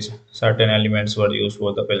from which certain elements were used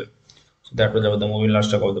for the film. So that was about the movie. Let's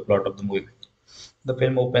talk about the plot of the movie. The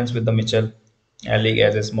film opens with the Mitchell alley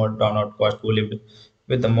as a small town outcast who lived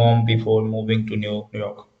with the mom before moving to New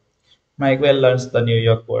York. Miguel learns the New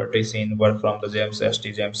York poetry scene were from the James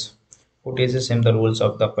St. James, who teaches him the rules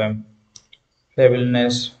of the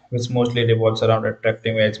fabulous, which mostly revolves around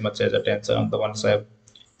attracting as much as attention on the one side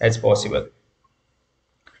as possible.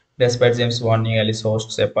 Despite James' warning, Alice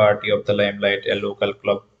hosts a party of the Limelight, a local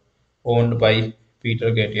club owned by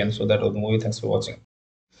Peter Gatian. So that was the movie. Thanks for watching.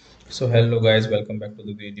 So hello guys, welcome back to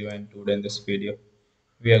the video, and today in this video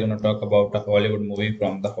we are going to talk about a Hollywood movie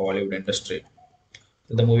from the Hollywood industry.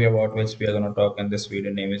 So the movie about which we are going to talk in this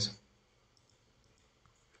video name is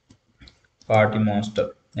Party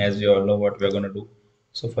Monster. As you all know what we are going to do.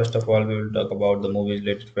 So first of all, we will talk about the movie's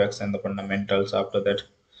related facts and the fundamentals. After that,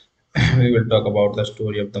 we will talk about the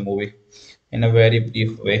story of the movie in a very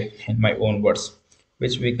brief way in my own words,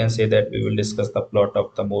 which we can say that we will discuss the plot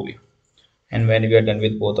of the movie. And when we are done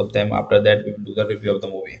with both of them, after that we will do the review of the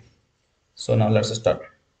movie. So now let's start.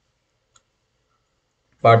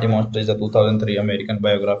 Party Monster is a 2003 American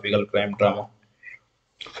biographical crime drama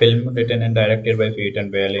film written and directed by Pete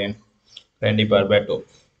and Bailey and Randy Barbato,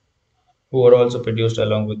 who were also produced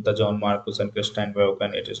along with the John Marcus and Christine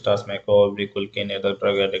Vaughan. It stars Macaulay, Culkin, and the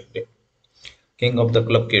drug addict king of the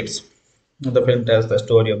club kids. The film tells the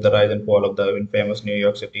story of the rise and fall of the infamous New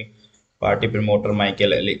York City party promoter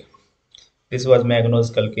Michael Ellie. This was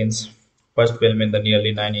Magnus Culkin's first film in the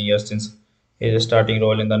nearly 9 years since his starting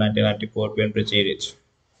role in the 1994 film Richie Rich.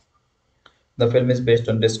 The film is based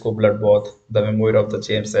on Disco Bloodbath, the memoir of the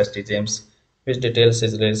James St. James, which details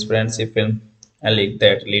his friendship film, a league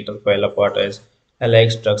that later fell apart as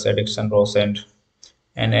Alex drugs addiction rose and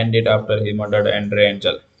ended after he murdered Andre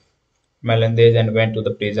Angel. Melendez and went to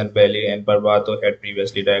the prison valley, and Barbato had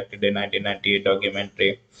previously directed a 1998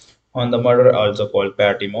 documentary on the murder also called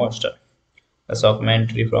Patty Monster, a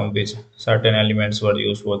documentary from which certain elements were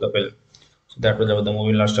used for the film. So that was about the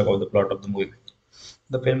movie. Let's talk about the plot of the movie.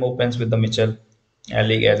 The film opens with the Mitchell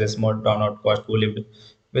alley as a small town outcast who lived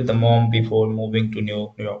with the mom before moving to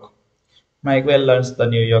New York. Miguel learns the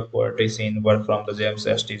New York poetry scene were from the James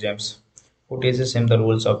St. James, who teaches him the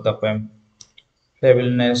rules of the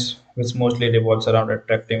fabulous, which mostly revolves around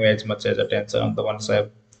attracting as much as attention on the one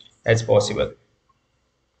side as possible.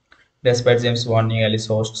 Despite James' warning, Alice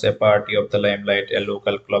hosts a party of the Limelight, a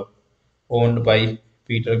local club owned by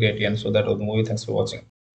Peter Gatian. So that was the movie. Thanks for watching.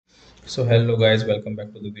 So hello guys, welcome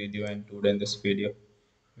back to the video. And today in this video,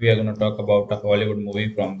 we are going to talk about a Hollywood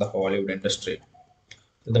movie from the Hollywood industry.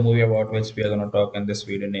 So the movie about which we are going to talk in this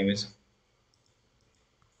video name is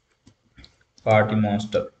Party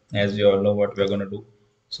Monster. As you all know what we are going to do.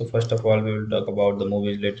 So first of all, we will talk about the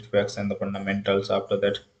movie's related facts and the fundamentals. After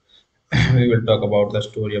that, we will talk about the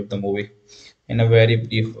story of the movie in a very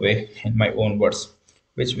brief way in my own words,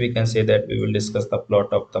 which we can say that we will discuss the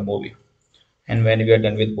plot of the movie. And when we are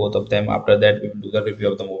done with both of them, after that we will do the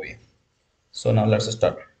review of the movie. So now let's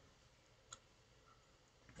start.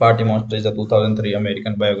 Party Monster is a 2003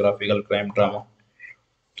 American biographical crime drama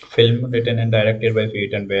film written and directed by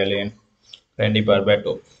Pete and Bailey and Randy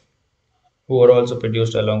Barbato, who were also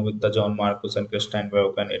produced along with the John Marcus and Christian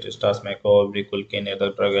Vaughan. It stars Macaulay, Culkin, and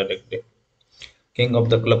the drug addict king of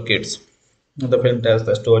the club kids. The film tells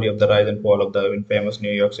the story of the rise and fall of the infamous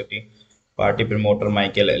New York City party promoter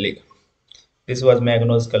Michael. This was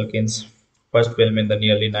Magnus Culkin's first film in the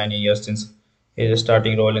nearly 9 years since his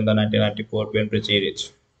starting role in the 1994 film Richie.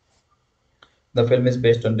 The film is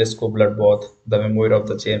based on Disco Bloodbath, the memoir of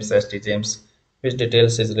the James S. T. James, which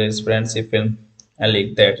details his rich friendship film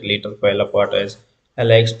Alec that later fell apart as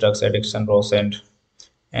Alec's drugs addiction rose and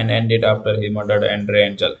ended after he murdered Andre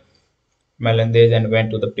Angel. Melendez and went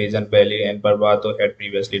to the prison. Bailey and Barbato had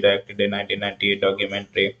previously directed a 1998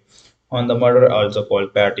 documentary on the murder also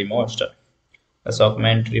called Patty Monster, a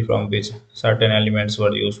documentary from which certain elements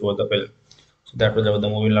were used for the film. So that was about the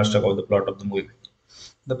movie. Let's talk about the plot of the movie.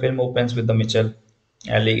 The film opens with the Mitchell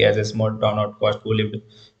Alley as a small town outcast who lived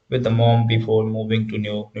with the mom before moving to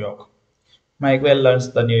New York. Miguel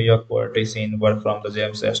learns the New York poetry scene were from the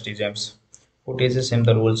James S. T. James, who teaches him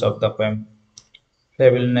the rules of the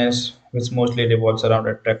fabulous, which mostly revolves around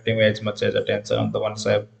attracting as much as attention on the one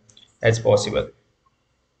side as possible.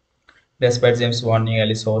 Despite James' warning,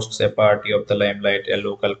 Alice hosts a party of the Limelight, a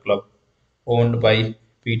local club owned by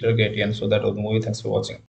Peter Gatian. So that was the movie. Thanks for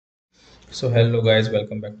watching. So hello guys,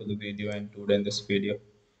 welcome back to the video. And today in this video,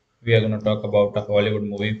 we are going to talk about a Hollywood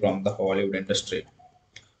movie from the Hollywood industry.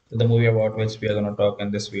 So the movie about which we are going to talk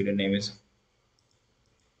in this video name is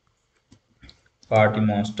Party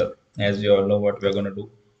Monster. As you all know what we are going to do.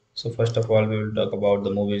 So first of all, we will talk about the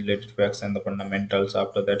movie's related facts and the fundamentals.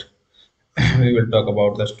 After that, we will talk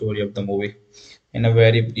about the story of the movie in a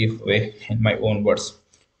very brief way in my own words,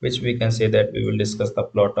 which we can say that we will discuss the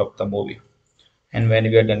plot of the movie. And when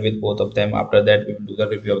we are done with both of them, after that we will do the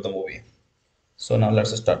review of the movie. So now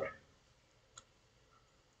let's start.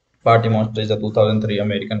 Party Monster is a 2003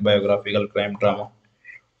 American biographical crime drama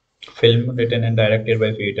film written and directed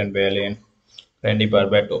by Pete and Bailey and Randy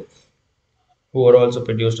Barbato, who were also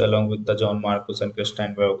produced along with the John Marcus and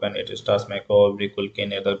Christian Vaughan. It stars Macaulay,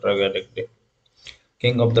 Culkin, and the drug addict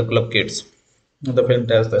king of the club kids. The film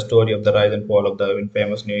tells the story of the rise and fall of the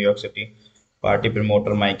infamous New York City party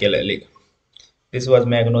promoter Michael. This was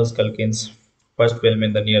Magnus Culkin's first film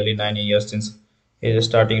in the nearly 9 years since his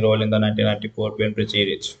starting role in the 1994 film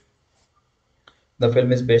Richie. The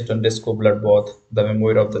film is based on Disco Bloodbath, the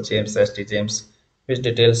memoir of the James S. T. James, which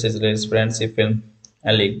details his rich friendship film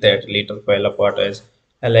Alec that later fell apart as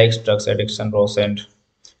Alec's drugs addiction rose and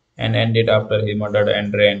ended after he murdered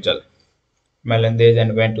Andre Angel. Melendez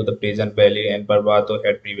and went to the prison. Bailey and Barbato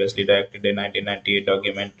had previously directed a 1998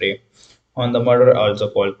 documentary on the murder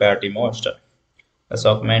also called Patty Monster, a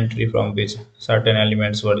documentary from which certain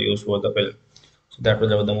elements were used for the film. So that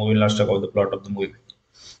was about the movie. Let's talk about the plot of the movie.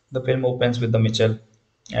 The film opens with the Mitchell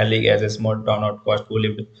Alley as a small town outcast who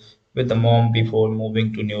lived with the mom before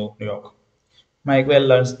moving to New York. Miguel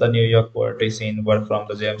learns the New York poetry scene were from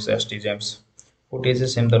the James S. T. James, who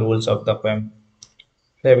teaches him the rules of the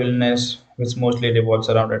fabulous, which mostly revolves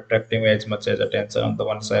around attracting as much as attention on the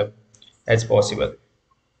one side as possible.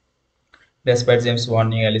 Despite James'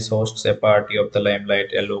 warning, Alice hosts a party of the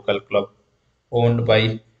Limelight, a local club owned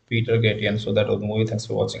by Peter Gatian. So that was the movie. Thanks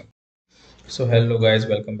for watching. So hello guys,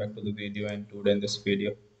 welcome back to the video. And today in this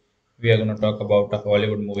video, we are going to talk about a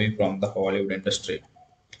Hollywood movie from the Hollywood industry.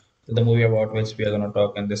 So the movie about which we are going to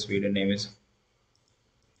talk in this video name is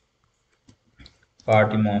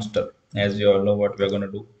Party Monster. As you all know what we are going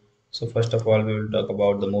to do. So first of all, we will talk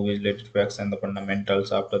about the movie's related facts and the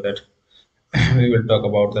fundamentals. After that, we will talk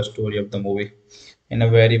about the story of the movie in a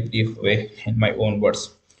very brief way in my own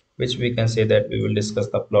words, which we can say that we will discuss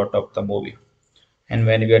the plot of the movie. And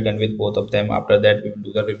when we are done with both of them, after that we will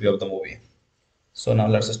do the review of the movie. So now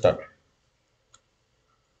let's start.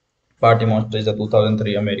 Party Monster is a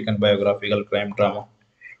 2003 American biographical crime drama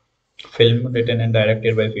film written and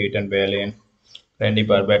directed by Pete and Bailey and Randy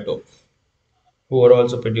Barbato, who were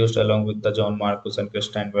also produced along with the John Marcus and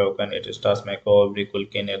Christian Vaughan. It stars Macaulay,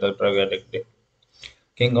 Culkin, and the drug addict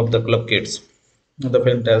king of the club kids. The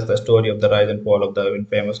film tells the story of the rise and fall of the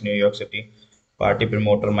infamous New York City party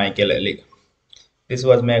promoter Macaulay. This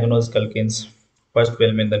was Magnus Culkin's first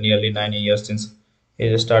film in the nearly 9 years since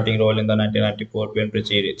his starting role in the 1994 film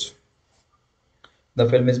Richie. The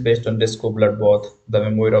film is based on Disco Bloodbath, the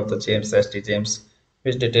memoir of the James S. T. James,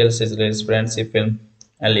 which details his friendship film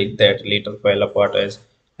Alec that later fell apart as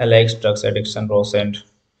Alec's drugs addiction rose and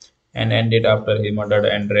ended after he murdered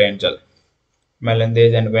Andre Angel.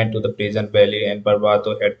 Melendez and went to the prison valley, and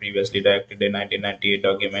Barbato had previously directed a 1998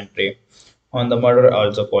 documentary on the murder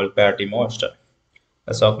also called Patty Monster,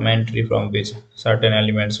 a documentary from which certain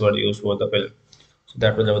elements were used for the film. So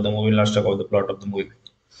that was about the movie. Let's talk about the plot of the movie.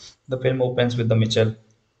 The film opens with the Mitchell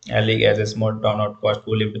alley as a small town outcast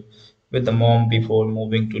who lived with the mom before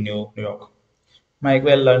moving to New York.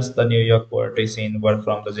 Miguel learns the New York poetry scene were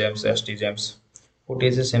from the James S. T. James, who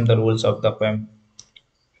teaches him the rules of the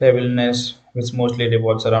fabulous, which mostly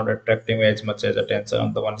revolves around attracting as much as attention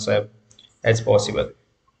on the one side as possible.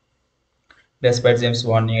 Despite James'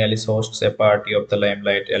 warning, Alice hosts a party of the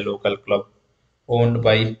Limelight, a local club owned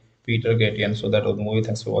by Peter Gatian. So that was the movie.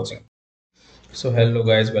 Thanks for watching. So hello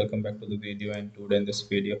guys, welcome back to the video, and today in this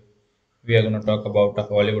video we are going to talk about a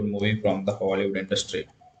Hollywood movie from the Hollywood industry.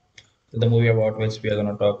 So the movie about which we are going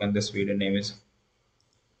to talk in this video name is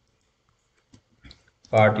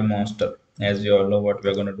Party Monster. As you all know what we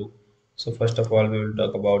are going to do. So first of all we will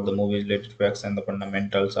talk about the movie's related facts and the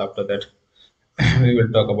fundamentals. After that we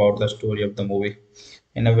will talk about the story of the movie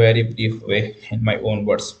in a very brief way in my own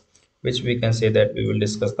words, which we can say that we will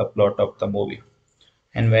discuss the plot of the movie.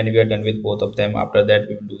 And when we are done with both of them, after that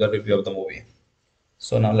we will do the review of the movie.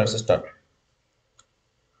 So now let's start.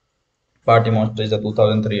 Party Monster is a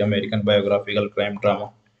 2003 American biographical crime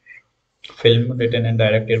drama film written and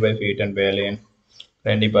directed by Pete and Bailey and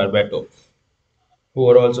Randy Barbato, who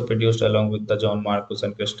were also produced along with the John Marcus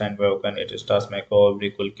and Christian Vaughan. It stars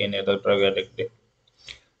Macaulay, Culkin, and the drug addict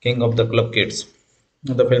king of the club kids.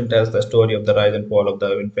 The film tells the story of the rise and fall of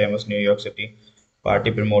the infamous New York City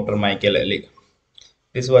party promoter Michael Ellie.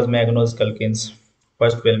 This was Magnus Culkin's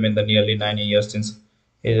first film in the nearly 9 years since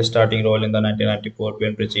his starting role in the 1994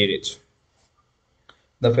 film Richie.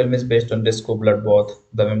 The film is based on Disco Bloodbath,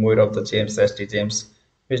 the memoir of the James S. T. James,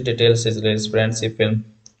 which details his friendship film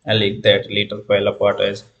Alec that later fell apart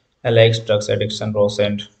as Alec's drugs addiction rose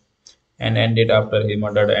and ended after he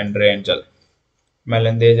murdered Andre Angel.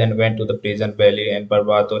 Melendez and went to the prison valley, and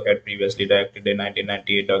Barbato had previously directed a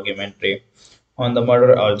 1998 documentary on the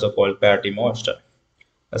murder also called Patty Monster,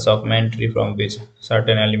 a documentary from which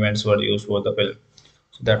certain elements were used for the film.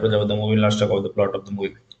 So that was about the movie. Let's talk about the plot of the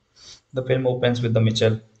movie. The film opens with the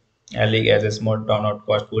Mitchell alley as a small town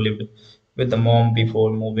outcast who lived with the mom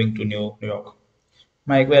before moving to New York.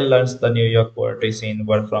 Miguel learns the New York poetry scene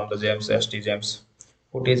were from the James S. T. James,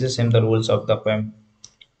 who teaches him the rules of the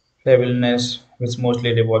fabulous, which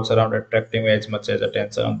mostly revolves around attracting as much as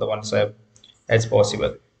attention on the one side as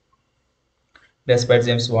possible. Despite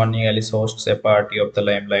James' warning, Alice hosts a party of the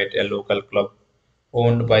Limelight, a local club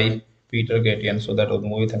owned by Peter Gatian. So that was the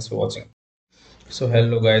movie. Thanks for watching. So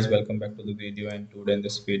hello guys, welcome back to the video, and today in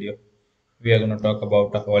this video we are going to talk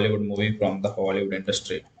about a Hollywood movie from the Hollywood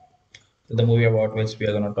industry. So the movie about which we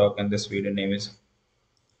are going to talk in this video name is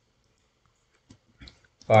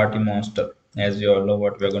Party Monster. As you all know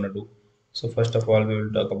what we are going to do. So first of all we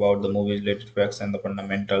will talk about the movie's related facts and the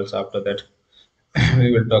fundamentals. After that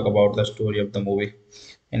we will talk about the story of the movie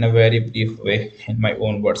in a very brief way in my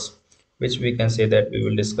own words, which we can say that we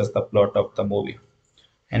will discuss the plot of the movie.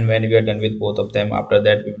 And when we are done with both of them, after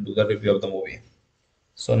that we will do the review of the movie.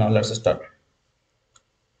 So now let's start.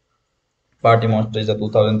 Party Monster is a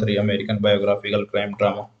 2003 American biographical crime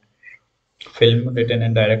drama film written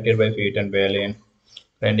and directed by Pete and Bailey and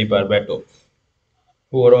Randy Barbato,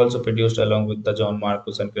 who were also produced along with the John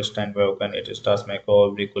Marcus and Christian Vaughan. It stars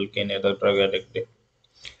Macaulay, Culkin, and the drug addict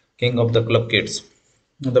king of the club kids.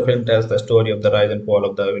 The film tells the story of the rise and fall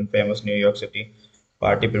of the infamous New York City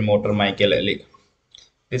party promoter Michael Ellie.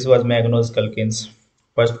 This was Magnus Culkin's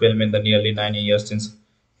first film in the nearly 9 years since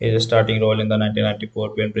his starting role in the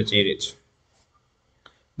 1994 film Richie.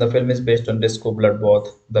 The film is based on Disco Bloodbath,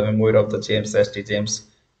 the memoir of the James S. T. James,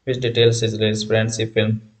 which details his friendship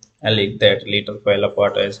film Alec that later fell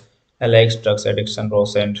apart as Alec's drugs addiction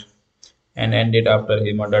rose and ended after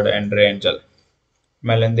he murdered Andre Angel.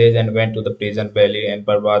 Melendez and went to the prison valley, and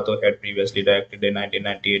Barbato had previously directed a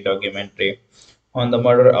 1998 documentary on the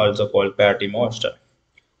murder also called Patty Monster,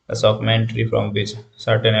 a documentary from which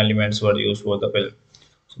certain elements were used for the film.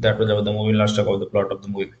 So that was about the movie. Let's talk about the plot of the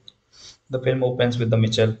movie. The film opens with the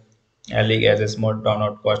Mitchell alley as a small town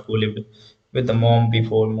outcast who lived with the mom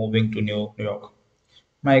before moving to New York.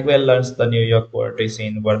 Miguel learns the New York poetry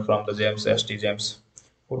scene work from the James St. James,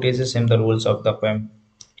 who teaches him the rules of the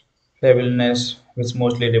fabulous, which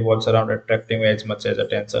mostly revolves around attracting as much as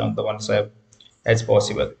attention on the one side as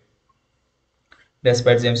possible.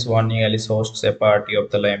 Despite James' warning, Alice hosts a party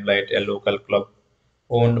of the Limelight, a local club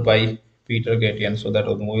owned by Peter Gatian. So that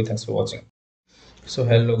was the movie. Thanks for watching. So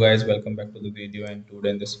hello guys, welcome back to the video. And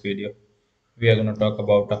today in this video, we are going to talk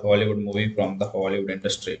about a Hollywood movie from the Hollywood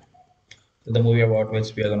industry. So the movie about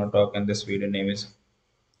which we are going to talk in this video name is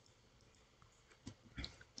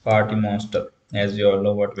Party Monster. As you all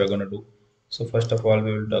know what we are going to do. So first of all,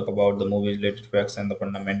 we will talk about the movie's related facts and the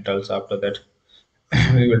fundamentals. After that,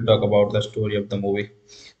 we will talk about the story of the movie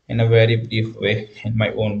in a very brief way in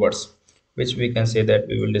my own words, which we can say that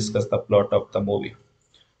we will discuss the plot of the movie.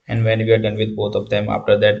 And when we are done with both of them,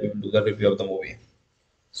 after that we will do the review of the movie.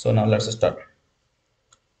 So now let's start.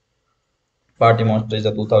 Party Monster is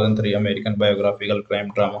a 2003 American biographical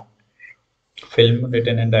crime drama film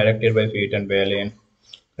written and directed by Pete and Bailey and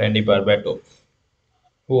Randy Barbato,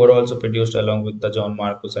 who were also produced along with the John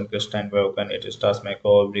Marcus and Christian Vaughan. It stars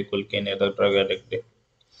Macaulay, Culkin, and the drug addict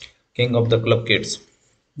King of the Club Kids.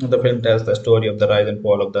 The film tells the story of the rise and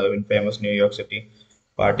fall of the infamous New York City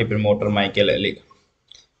party promoter Macaulay.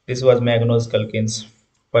 This was Magnus Culkin's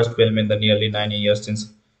first film in the nearly 9 years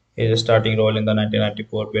since his starting role in the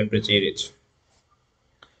 1994 film Richie Rich.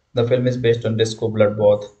 The film is based on Disco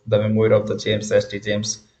Bloodbath, the memoir of the James St.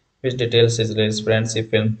 James, which details his rich friendship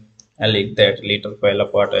film Alec that later fell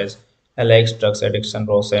apart as Alec's drugs addiction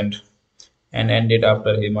rose and ended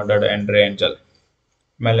after he murdered Andre Angel.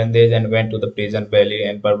 Melendez and went to the prison. Bailey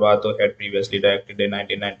and Barbato had previously directed a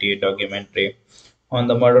 1998 documentary on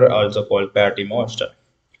the murder also called Patty Monster,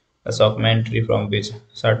 a documentary from which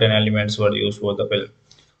certain elements were used for the film.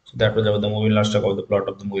 So that was about the movie. Let's talk about the plot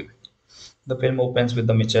of the movie. The film opens with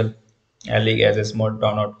the Mitchell alley as a small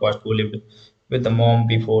town outcast who lived with the mom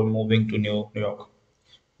before moving to New York.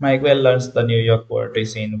 Miguel learns the New York poetry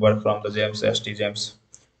scene work from the James St. James,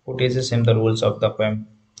 who teaches him the rules of the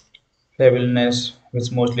fabulous,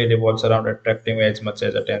 which mostly revolves around attracting as much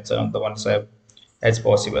as attention on the one side as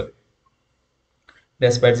possible.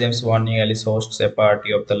 Despite James' warning, Alice hosts a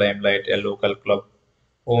party of the Limelight, a local club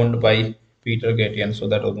owned by Peter Gatian. So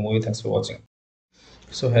that was the movie. Thanks for watching.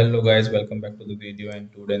 So hello guys, welcome back to the video.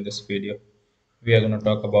 And today in this video, we are going to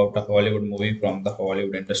talk about a Hollywood movie from the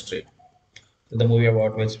Hollywood industry. So the movie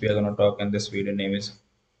about which we are going to talk in this video name is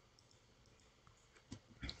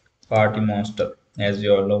Party Monster. As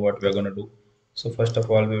you all know what we are going to do. So first of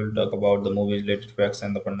all, we will talk about the movie's related facts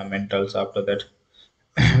and the fundamentals. After that,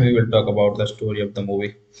 we will talk about the story of the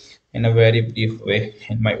movie in a very brief way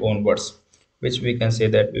in my own words, which we can say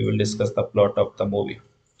that we will discuss the plot of the movie.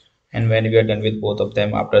 And when we are done with both of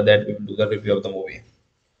them, after that we will do the review of the movie.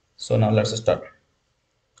 So now let's start.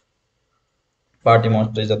 Party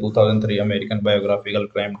Monster is a 2003 American biographical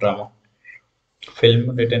crime drama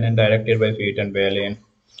film written and directed by Pete and Bailey and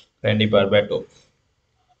Randy Barbato,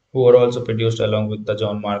 who were also produced along with the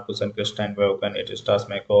John Marcus and Christian Vaughan. It stars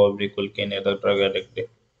Macaulay, Culkin, and the drug addict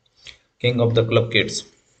King of the Club Kids.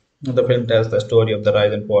 The film tells the story of the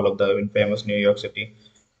rise and fall of the infamous New York City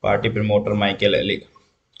party promoter Michael Ehrlich.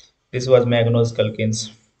 This was Magnus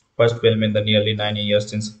Culkin's first film in the nearly 9 years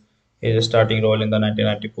since his starting role in the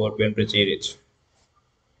 1994 film Richie Rich.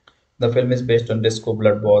 The film is based on Disco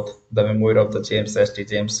Bloodbath, the memoir of the James St.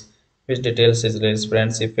 James, which details his rich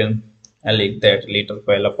friendship film Alec that later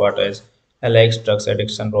fell apart as Alec's drugs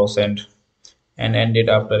addiction rose and ended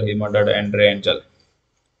after he murdered Andre Angel.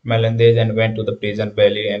 Melendez and went to the prison.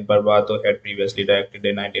 Bailey and Barbato had previously directed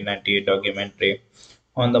a 1998 documentary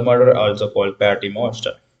on the murder also called Patty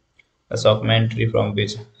Monster, a documentary from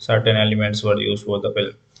which certain elements were used for the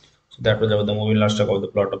film. So that was about the movie. Let's talk about the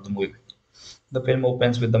plot of the movie. The film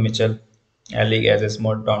opens with the Mitchell alley as a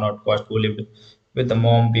small town outcast who lived with the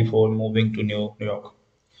mom before moving to New York.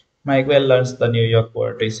 Miguel learns the New York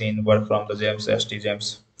poetry scene work from the James St.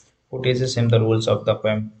 James, who teaches him the rules of the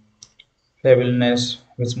fabulous,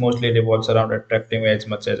 which mostly revolves around attracting as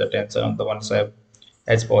much as attention on the one side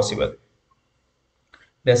as possible.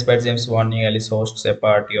 Despite James' warning, Alice hosts a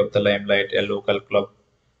party of the Limelight, a local club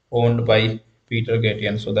owned by Peter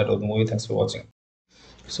Gatian. So that was the movie. Thanks for watching.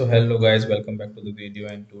 So hello guys, welcome back to the video.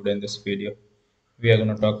 And today in this video, we are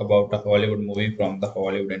going to talk about a Hollywood movie from the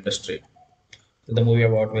Hollywood industry. So the movie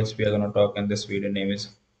about which we are going to talk in this video name is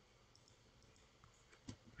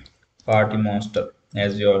Party Monster.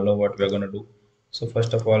 As you all know what we are going to do. So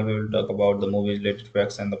first of all, we will talk about the movie's related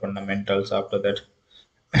facts and the fundamentals. After that,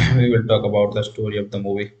 we will talk about the story of the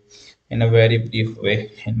movie in a very brief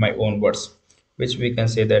way in my own words, which we can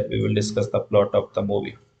say that we will discuss the plot of the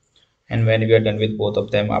movie. And when we are done with both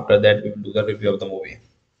of them, after that we will do the review of the movie.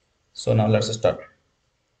 So now let's start.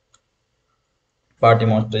 Party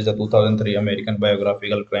Monster is a 2003 American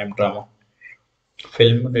biographical crime drama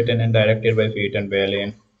film written and directed by Pete and Bailey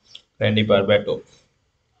and Randy Barbato,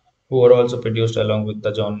 who were also produced along with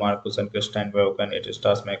the John Marcus and Christian Vaughan. It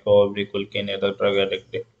stars Macaulay, Culkin, and the drug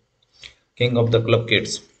addict king of the club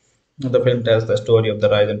kids. The film tells the story of the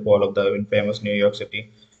rise and fall of the infamous New York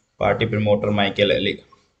City party promoter Michael Ellie.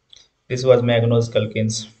 This was Magnus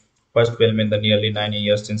Culkin's first film in the nearly 9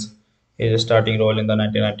 years since his starting role in the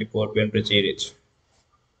 1994 film Richie Rich.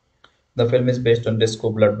 The film is based on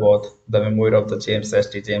Disco Bloodbath, the memoir of the James S.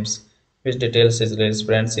 T. James, which details his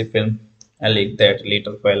friendship film Alec that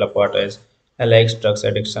later fell apart as Alec's drugs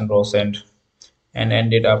addiction rose and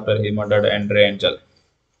ended after he murdered Andre Angel.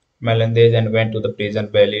 Melendez and went to the prison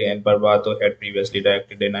valley, and Barbato had previously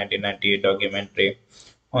directed a 1998 documentary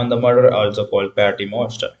on the murder also called Patty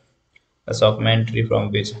Monster, a documentary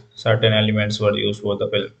from which certain elements were used for the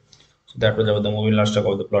film. So that was about the movie. Let's talk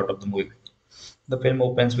about the plot of the movie. The film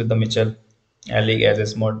opens with the Mitchell Alley as a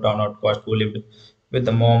small town outcast who lived with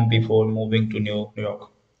the mom before moving to New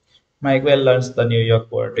York. Miguel learns the New York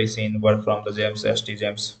poetry scene were from the James S. T.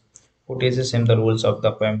 James, who teaches him the rules of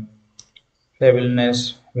the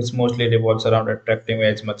fabulous, which mostly revolves around attracting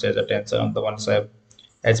as much as attention on the one side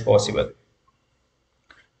as possible.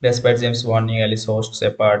 Despite James' warning, Alice hosts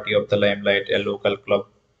a party of the Limelight, a local club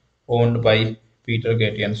owned by Peter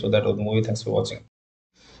Gatian. So that was the movie. Thanks for watching.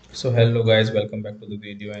 So hello guys, welcome back to the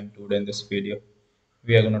video, and today in this video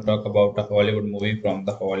we are going to talk about a Hollywood movie from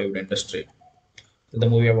the Hollywood industry. So the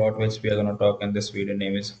movie about which we are going to talk in this video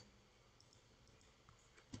name is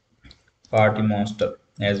Party Monster.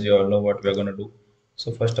 As you all know what we are going to do.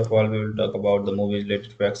 So first of all we will talk about the movie's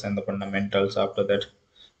related facts and the fundamentals. After that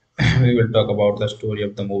we will talk about the story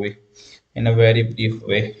of the movie in a very brief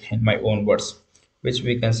way in my own words, which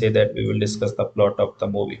we can say that we will discuss the plot of the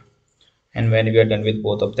movie. And when we are done with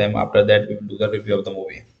both of them, after that we will do the review of the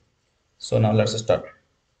movie. So now let's start.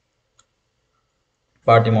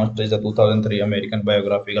 Party Monster is a 2003 American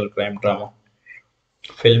biographical crime drama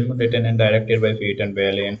film written and directed by Pete and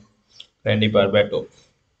Bailey and Randy Barbato,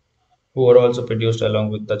 who were also produced along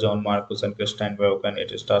with the John Marcus and Christian Vaughan.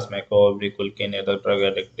 It stars Macaulay, Culkin, and the drug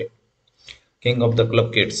addict king of the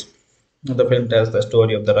club kids. The film tells the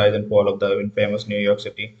story of the rise and fall of the infamous New York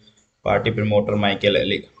City party promoter Michael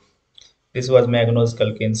Ellie. This was Magnus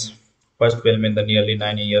Culkin's first film in the nearly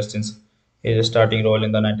 9 years since his starting role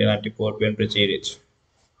in the 1994 film Richie Rich.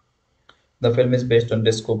 The film is based on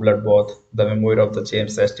Disco Bloodbath, the memoir of the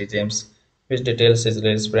James S. T. James, which details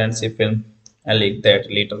his friendship film Alec that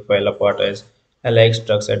later fell apart as Alec's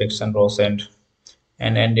drugs addiction rose and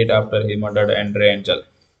ended after he murdered Andre Angel.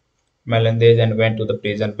 Melendez and went to the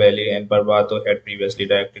prison valley, and Barbato had previously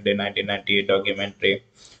directed a 1998 documentary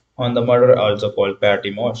on the murder also called Patty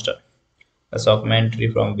Monster, a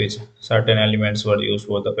documentary from which certain elements were used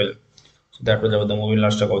for the film. So that was about the movie.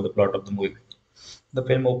 Let's talk about the plot of the movie. The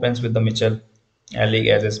film opens with the Mitchell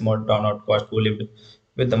Alley as a small town outcast who lived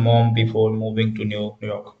with the mom before moving to New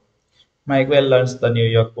York. Miguel learns the New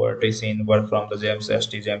York poetry scene were from the James S.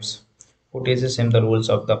 T. James, who teaches him the rules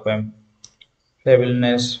of the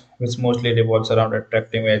fabulous, which mostly revolves around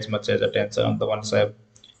attracting as much as attention on the one side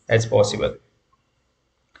as possible.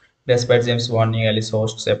 Despite James' warning, Alice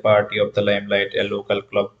hosts a party of the Limelight, a local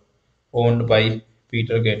club owned by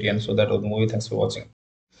Peter Gatian. So that was the movie. Thanks for watching.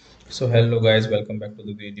 So hello guys, welcome back to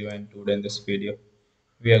the video, and today in this video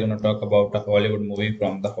we are going to talk about a Hollywood movie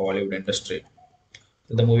from the Hollywood industry.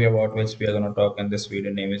 So the movie about which we are going to talk in this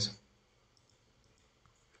video name is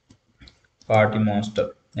Party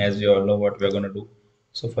Monster. As you all know what we are going to do.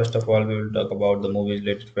 So first of all we will talk about the movie's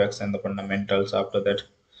related facts and the fundamentals. After that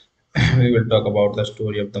we will talk about the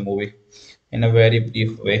story of the movie in a very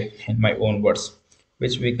brief way in my own words,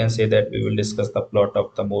 which we can say that we will discuss the plot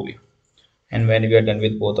of the movie. And when we are done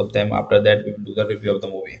with both of them, after that we will do the review of the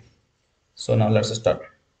movie. So now let's start.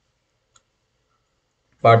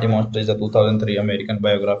 Party Monster is a 2003 American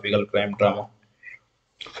biographical crime drama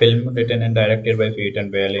film written and directed by Pete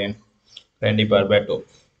and Bailey and Randy Barbato,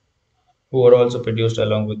 who were also produced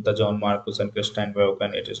along with the John Marcus and Christian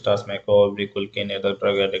Vaughan. It stars Macaulay, Culkin, and the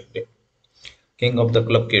drug addict king of the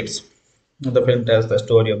club kids. The film tells the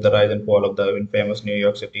story of the rise and fall of the infamous New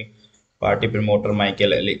York City party promoter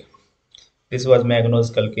Michael Ellie. This was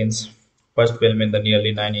Magnus Culkin's first film in the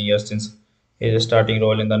nearly 9 years since his starting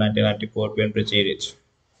role in the 1994 film Richie Rich.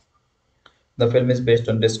 The film is based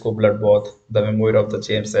on Disco Bloodbath, the memoir of the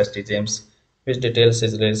James S. T. James, which details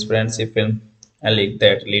his friendship film a league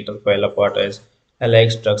that later fell apart as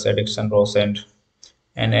Alex drugs addiction worsened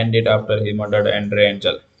and ended after he murdered Andre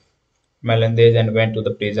Angel. Melendez and went to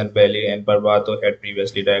the prison belly, and Barbato had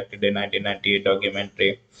previously directed a 1998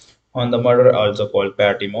 documentary on the murder also called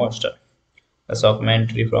Patty Monster, a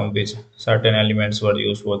documentary from which certain elements were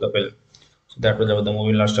used for the film. So that was about the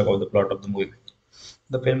movie. Let's talk about the plot of the movie.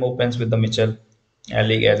 The film opens with the Mitchell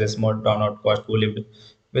Alec as a small town outcast who lived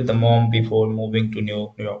with the mom before moving to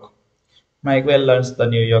New York. Miguel learns the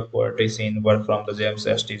New York poetry scene work from the James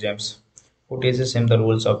St. James, who teaches him the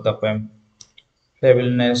rules of the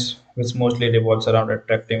fabulous, which mostly revolves around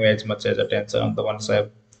attracting as much as attention on the one side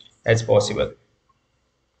as possible.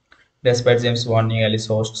 Despite James warning, Alice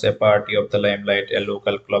hosts a party of the Limelight, a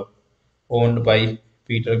local club owned by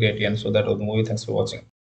Peter Gatian. So that was the movie. Thanks for watching.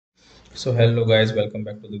 So hello guys, welcome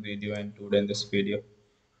back to the video, and today in this video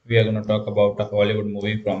we are going to talk about a Hollywood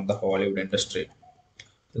movie from the Hollywood industry.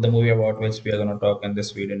 So the movie about which we are going to talk in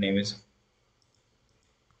this video name is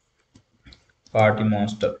Party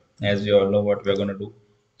Monster. As you all know what we are going to do.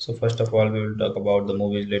 So first of all, we will talk about the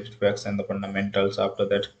movie's related facts and the fundamentals. After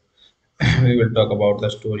that, we will talk about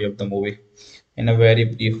the story of the movie in a very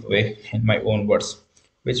brief way in my own words,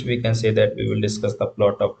 which we can say that we will discuss the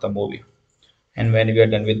plot of the movie. And when we are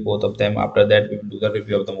done with both of them, after that we will do the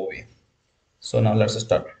review of the movie. So now let's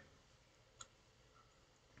start.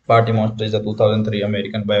 Party Monster is a 2003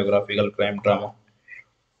 American biographical crime drama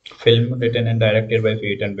film written and directed by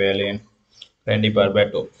Pete and Bailey and Randy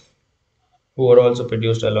Barbato, who were also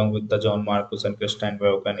produced along with the John Marcus and Christine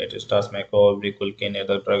Vaughan. It stars Macaulay, Culkin,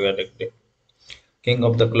 the drug addict king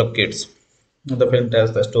of the club kids. The film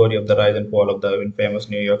tells the story of the rise and fall of the infamous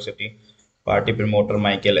New York City party promoter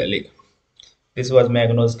Michael Ellie. This was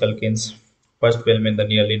Magnus Culkin's first film in the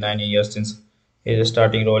nearly 9 years since his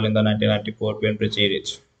starting role in the 1994 film Richie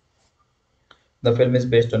Rich. The film is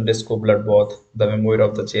based on Disco Bloodbath, the memoir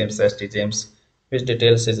of the James St. James, which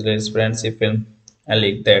details his latest friendship film, a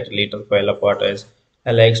league that later fell apart as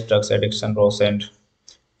Alex drugs addiction worsened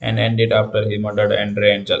and ended after he murdered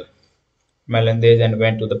Andre Angel. Melendez and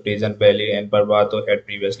went to the prison belly, and Barbato had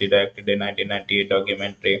previously directed a 1998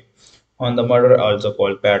 documentary on the murder also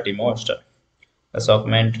called Patty Monster, a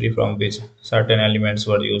documentary from which certain elements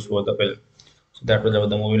were used for the film. So that was about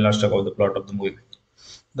the movie. Let's talk about the plot of the movie.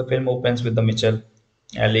 The film opens with the Mitchell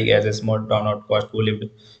Alec as a small town outcast who lived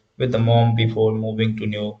with the mom before moving to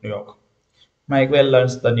New York. Miguel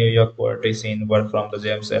learns the New York poetry scene work from the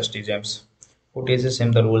James St. James, who teaches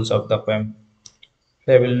him the rules of the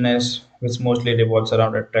fabulous, which mostly revolves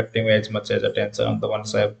around attracting as much as attention on the one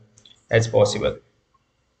side as possible.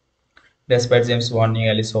 Despite James warning,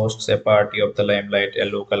 Alice hosts a party of the Limelight, a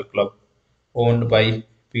local club owned by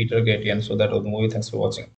Peter Gatian. So that was the movie. Thanks for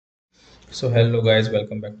watching. So hello guys,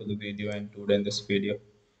 welcome back to the video, and today in this video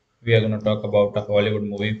we are going to talk about a Hollywood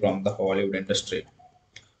movie from the Hollywood industry.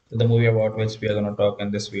 So the movie about which we are going to talk in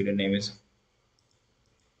this video name is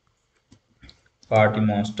Party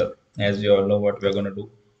Monster. As you all know what we are going to do.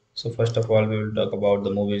 So first of all, we will talk about the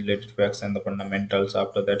movie's related facts and the fundamentals.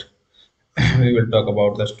 After that, we will talk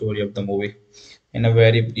about the story of the movie in a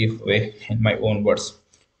very brief way in my own words,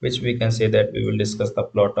 which we can say that we will discuss the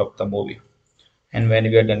plot of the movie. And when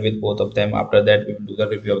we are done with both of them, after that we will do the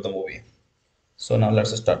review of the movie. So now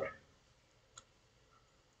let's start.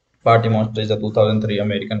 Party Monster is a 2003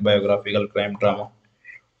 American biographical crime drama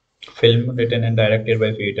film written and directed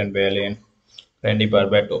by Pete and Bailey and Randy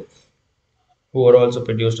Barbato, who were also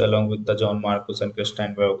produced along with the John Marcus and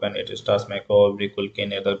Christine Vaughan. It stars Macaulay, Culkin,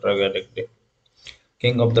 the drug addict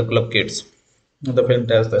king of the club kids. The film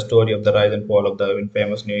tells the story of the rise and fall of the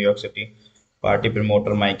infamous New York City party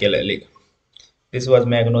promoter Michael Ellie. This was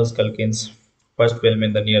Magnus Culkin's first film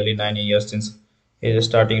in the nearly 9 years since his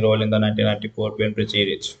starting role in the 1994 film Richie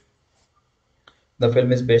Rich. The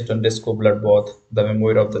film is based on Disco Bloodbath, the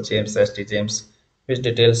memoir of the James St. James, which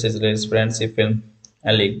details his latest friendship film,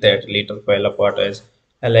 a league that later fell apart as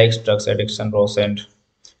Alex drugs addiction worsened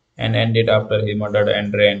and ended after he murdered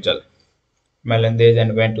Andre Angel. Melendez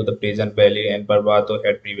and went to the prison belly, and Barbato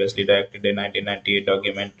had previously directed a 1998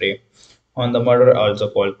 documentary on the murder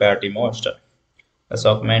also called Patty Monster, a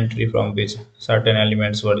documentary from which certain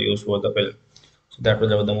elements were used for the film. So that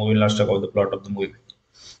was about the movie. Let's talk about the plot of the movie.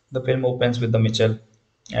 The film opens with the Mitchell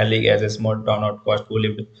Alec as a small town outcast who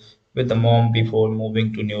lived with the mom before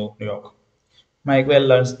moving to New York. Miguel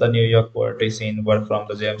learns the New York poetry scene work from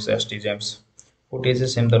the James St. James, who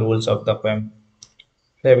teaches him the rules of the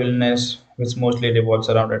fabulous, which mostly revolves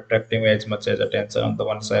around attracting as much as attention on the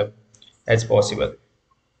one side as possible.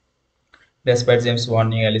 Despite James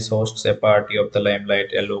warning, Alice hosts a party of the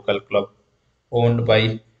Limelight, a local club owned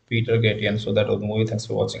by Peter Gatian. So that was the movie. Thanks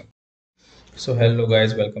for watching. So hello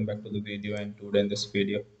guys, welcome back to the video, and today in this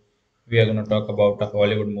video we are going to talk about a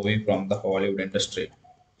Hollywood movie from the Hollywood industry.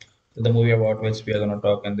 So the movie about which we are going to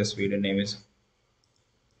talk in this video name is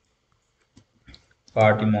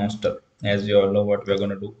Party Monster. As you all know what we are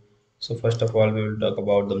going to do. So first of all we will talk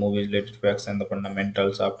about the movie's related facts and the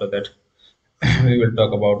fundamentals. After that we will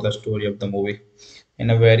talk about the story of the movie in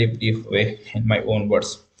a very brief way in my own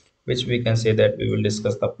words, which we can say that we will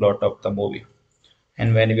discuss the plot of the movie.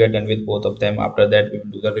 And when we are done with both of them, after that we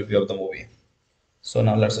will do the review of the movie. So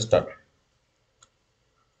now let's start.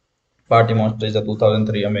 Party Monster is a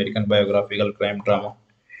 2003 American biographical crime drama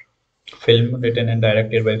film written and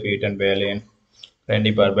directed by Pete and Bailey and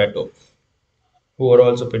Randy Barbato, who were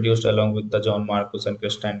also produced along with the John Marcus and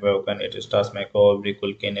Christian Vaughan. It stars Macaulay,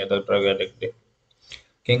 Culkin, and the drug addict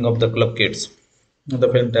king of the club kids.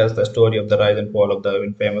 The film tells the story of the rise and fall of the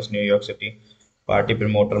infamous New York City party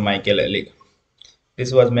promoter Michael.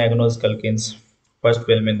 This was Magnus Culkin's first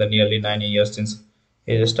film in the nearly 9 years since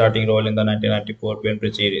his starting role in the 1994 film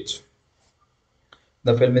Richie Rich.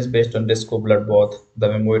 The film is based on Disco Bloodbath, the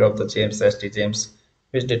memoir of the James S. T. James,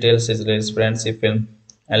 which details his latest friendship film,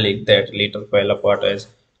 a league that later fell apart as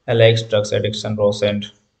alleged drugs addiction rose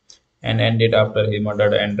and ended after he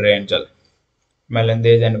murdered Andre Angel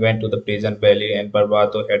Melendez and went to the prison. Bailey and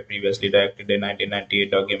Barbato had previously directed a 1998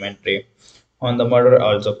 documentary on the murder,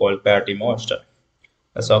 also called Patty Monster,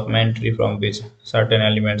 a documentary from which certain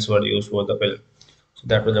elements were used for the film. So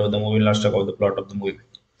that was about the movie. Let's talk about the plot of the movie.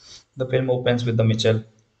 The film opens with the Mitchell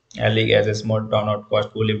Alley as a small town outcast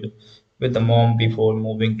who lived with the mom before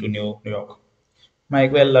moving to New York.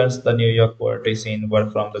 Miguel learns the New York poetry scene were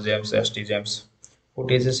from the James S. T. James, who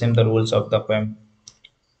teaches him the rules of the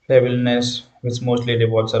fabulous, which mostly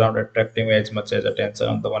revolves around attracting as much as attention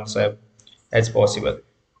on the one side as possible.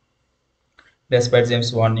 Despite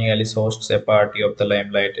James' warning, Alice hosts a party of the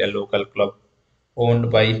Limelight, a local club owned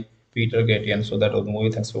by Peter Gatian. So that was the movie.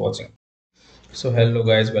 Thanks for watching. So hello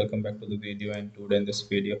guys, welcome back to the video, and today in this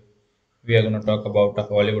video we are going to talk about a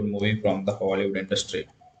Hollywood movie from the Hollywood industry.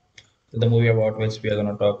 So the movie about which we are going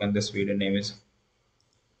to talk in this video name is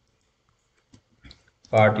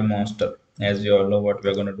Party Monster. As you all know what we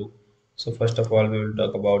are going to do. So first of all we will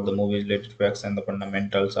talk about the movie's related facts and the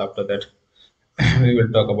fundamentals. After that we will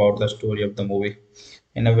talk about the story of the movie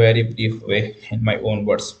in a very brief way in my own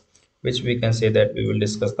words, which we can say that we will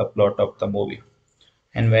discuss the plot of the movie.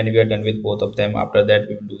 And when we are done with both of them, after that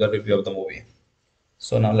we will do the review of the movie.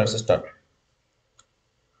 So now let's start.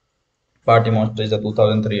 Party Monster is a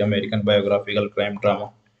 2003 American biographical crime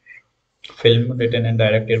drama film written and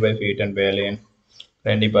directed by Pete and Bailey and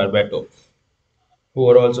Randy Barbato, who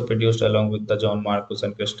were also produced along with the John Marcus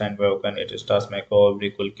and Christian Vaughan. It stars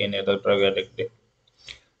Macaulay, Culkin, and the drug addict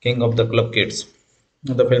king of the club kids.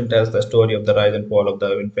 The film tells the story of the rise and fall of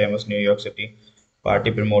the infamous New York City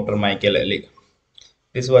party promoter Michael.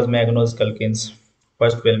 This was Magnus Culkin's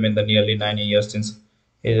first film in the nearly 9 years since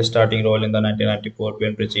his starting role in the 1994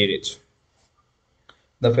 film Richie Rich.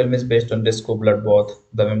 The film is based on Disco Bloodbath,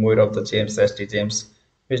 the memoir of the James S. T. James,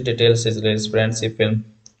 which details his latest friendship film,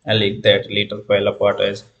 a league that later fell apart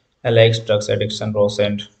as alleged drugs addiction rose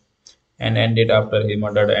and ended after he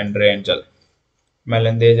murdered Andre Angel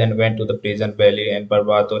Melendez and went to the prison. Bailey and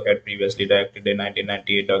Barbato had previously directed a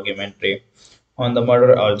 1998 documentary on the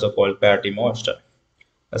murder, also called Patty Monster,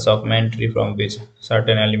 a documentary from which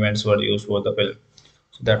certain elements were used for the film.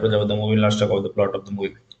 So that was about the movie. Let's talk about the plot of the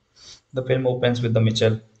movie. The film opens with the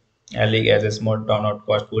Mitchell Alley as a small town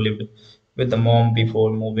outcast who lived with the mom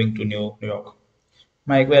before moving to New York.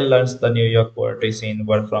 Miguel learns the New York poetry scene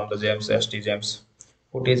were from the James S. T. James,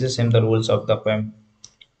 who teaches him the rules of the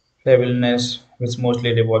fabulous, which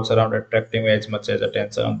mostly revolves around attracting as much as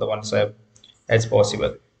attention on the one side as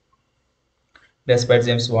possible. Despite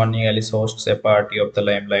James' warning, Alice hosts a party of the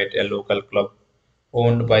Limelight, a local club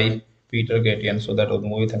owned by Peter Gatian. So that was the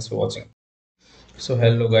movie. Thanks for watching. So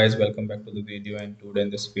hello guys, welcome back to the video, and today in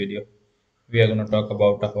this video we are going to talk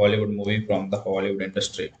about a Hollywood movie from the Hollywood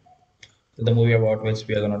industry. So the movie about which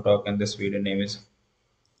we are going to talk in this video name is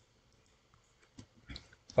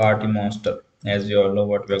Party Monster. As you all know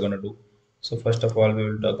what we are going to do. So first of all we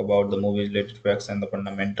will talk about the movie's related facts and the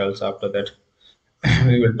fundamentals. After that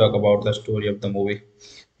we will talk about the story of the movie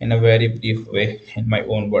in a very brief way in my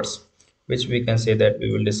own words, which we can say that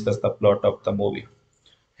we will discuss the plot of the movie.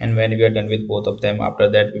 And when we are done with both of them, after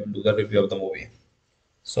that we will do the review of the movie.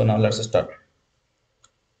 So now let's start.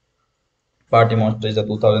 Party Monster is a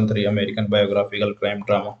 2003 American biographical crime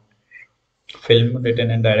drama film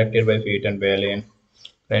written and directed by Pete and Bailey and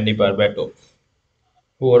Randy Barbato,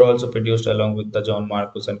 who were also produced along with the John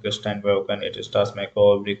Marcus and Christian Vaughan. It stars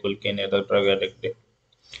Macaulay, Culkin, and the drug addict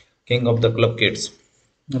King of the Club Kids.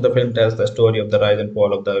 The film tells the story of the rise and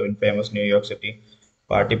fall of the infamous New York City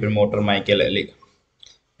party promoter Macaulay.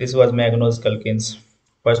 This was Magnus Culkin's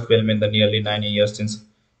first film in the nearly 9 years since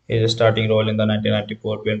his starting role in the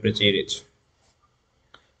 1994 film Richie.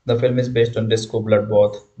 The film is based on Disco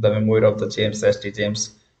Bloodbath, the memoir of the James S. T.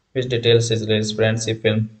 James, which details his friendship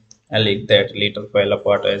film Alec that later fell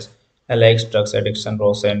apart as Alec's drugs addiction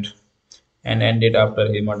rose and ended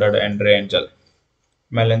after he murdered Andre Angel.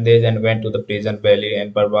 Melendez and went to the prison valley,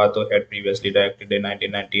 and Barbato had previously directed a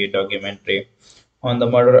 1998 documentary on the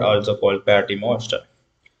murder also called Patty Monster,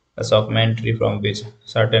 a documentary from which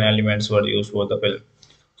certain elements were used for the film.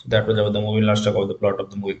 So that was about the movie. Let's talk about the plot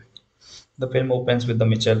of the movie. The film opens with the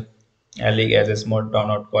Mitchell alley as a small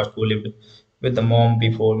town outcast who lived with the mom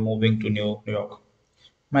before moving to New York.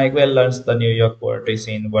 Miguel learns the New York poetry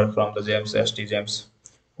scene were from the James S. T. James,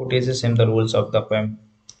 who teaches him the rules of the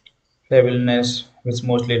fabulous, which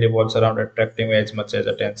mostly revolves around attracting as much as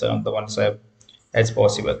attention on the one side as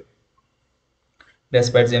possible.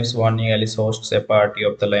 Despite James' warning, Alice hosts a party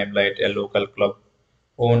of the Limelight, a local club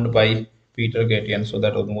owned by Peter Gatian. So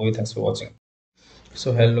that was the movie. Thanks for watching.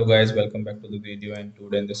 So hello guys, welcome back to the video, and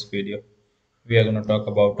today in this video we are going to talk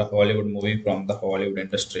about a Hollywood movie from the Hollywood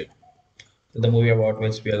industry. So the movie about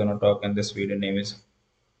which we are going to talk in this video name is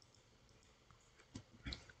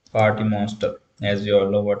Party Monster. As you all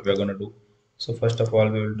know what we are going to do. So first of all,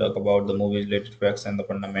 we will talk about the movie's related facts and the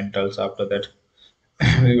fundamentals. After that,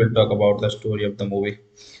 we will talk about the story of the movie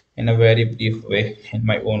in a very brief way in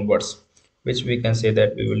my own words, which we can say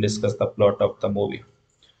that we will discuss the plot of the movie.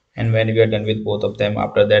 And when we are done with both of them,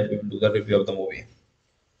 after that we will do the review of the movie.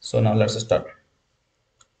 So now let's start.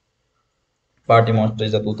 Party Monster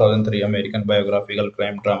is a 2003 American biographical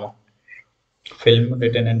crime drama film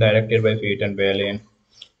written and directed by Pete and Bailey and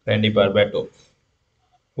Randy Barbato,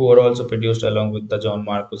 who were also produced along with the John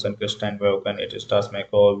Marcus and Christine Vaughan. It stars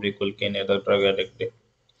Macaulay, Culkin, and the drug addict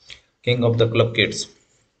King of the Club Kids.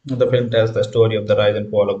 The film tells the story of the rise and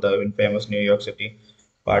fall of the infamous New York City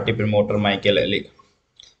party promoter Michael Ellie.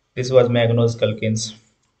 This was Magnus Culkin's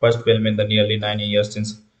first film in the nearly 9 years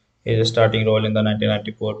since his starting role in the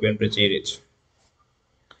 1994 film Richie.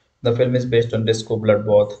 The film is based on Disco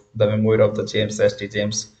Bloodbath, the memoir of the James S. T.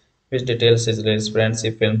 James, which details his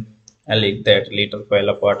friendship film Alec that later fell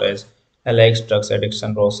apart as Alec's drugs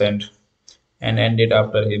addiction rose and ended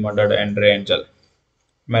after he murdered Andre Angel.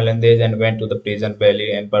 Melendez and went to the prison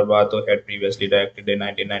valley, and Barbato had previously directed a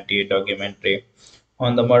 1998 documentary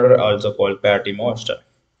on the murder also called Patty Monster,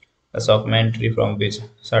 a documentary from which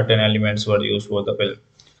certain elements were used for the film.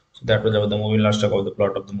 So that was about the movie. Let's talk about the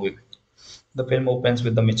plot of the movie. The film opens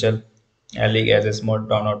with the Mitchell alley as a small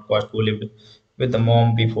town outcast who lived with the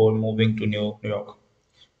mom before moving to New York.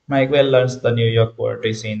 Miguel learns the New York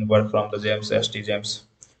poetry scene were from the James S. T. James,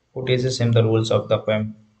 who teaches him the rules of the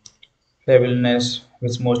fabulous,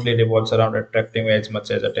 which mostly revolves around attracting as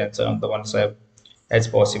much as attention on the one side as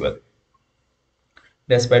possible.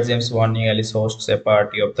 Despite James' warning, Alice hosts a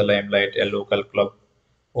party of the Limelight, a local club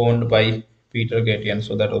owned by Peter Gatian.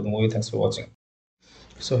 So that was the movie. Thanks for watching.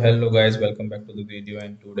 So hello guys, welcome back to the video,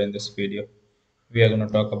 and today in this video we are going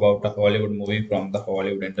to talk about a Hollywood movie from the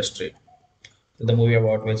Hollywood industry. So the movie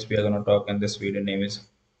about which we are going to talk in this video name is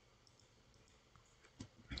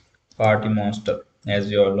Party Monster.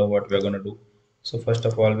 As you all know what we are going to do. So first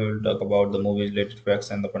of all, we will talk about the movie's related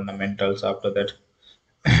facts and the fundamentals. After that,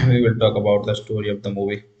 we will talk about the story of the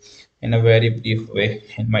movie in a very brief way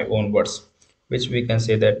in my own words, which we can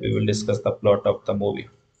say that we will discuss the plot of the movie.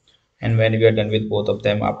 And when we are done with both of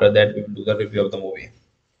them, after that we will do the review of the movie.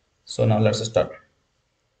 So now let's start.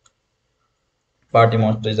 Party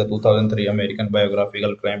Monster is a 2003 American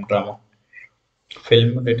biographical crime drama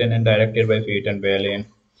film written and directed by Pete and Bailey and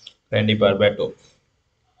Randy Barbato,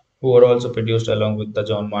 who were also produced along with the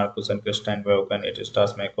John Marcus and Christine Vaughan. It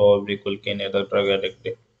stars Macaulay, Culkin, and the drug addict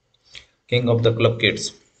King of the Club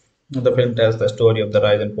Kids. The film tells the story of the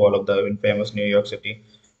rise and fall of the infamous New York City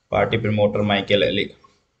party promoter Michael Ellie.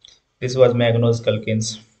 This was Magnus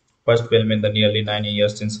Culkin's first film in the nearly 9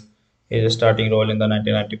 years since his starting role in the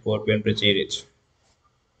 1994 film Richie.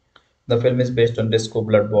 The film is based on Disco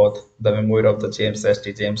Bloodbath, the memoir of the James S.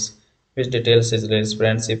 T. James, which details his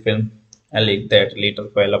friendship film Alec that later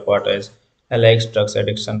fell apart as Alec's drugs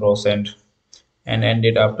addiction rose and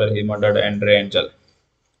ended after he murdered Andre Angel.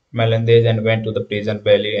 Melendez and went to the prison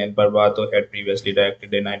valley, and Barbato had previously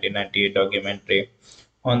directed a 1998 documentary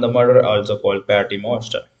on the murder also called Patty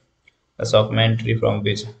Monster, a documentary from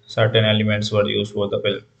which certain elements were used for the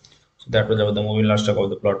film. So that was about the movie. Let's talk about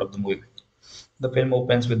the plot of the movie. The film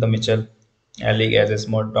opens with the Mitchell alley as a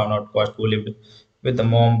small town outcast who lived with the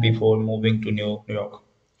mom before moving to New York.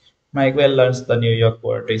 Miguel learns the New York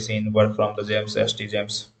poetry scene word from the James St.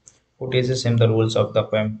 James, who teaches him the rules of the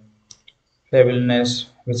poem. Fabulous,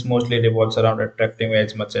 which mostly revolves around attracting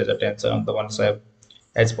as much as attention on the one side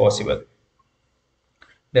as possible.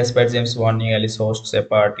 Despite James warning, Alice hosts a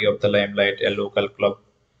party of the Limelight, a local club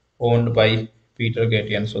owned by Peter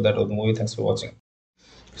Gatian. So that was the movie. Thanks for watching.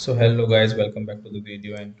 So hello guys, welcome back to the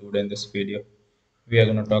video. And today in this video, we are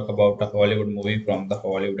going to talk about a Hollywood movie from the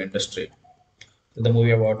Hollywood industry. So the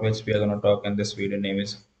movie about which we are going to talk in this video name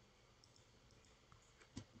is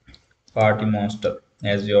Party Monster.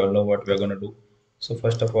 As you all know what we are going to do. So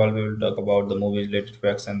first of all, we will talk about the movie's related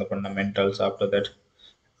facts and the fundamentals. After that,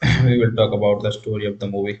 we will talk about the story of the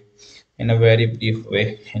movie in a very brief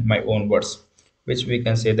way in my own words, which we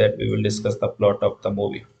can say that we will discuss the plot of the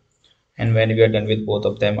movie. And when we are done with both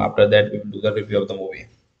of them, after that we will do the review of the movie.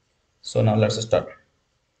 So now let's start.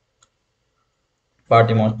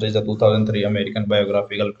 Party Monster is a 2003 American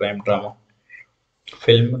biographical crime drama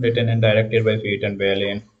film written and directed by Pete and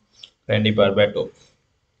Bailey and Randy Barbato,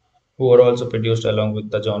 who were also produced along with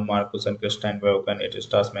the John Marcus and Christian Vaughan. It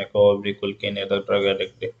stars Macaulay, Culkin, and the drug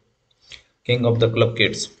addict King of the Club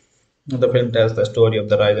Kids. The film tells the story of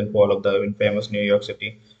the rise and fall of the infamous New York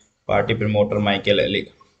City party promoter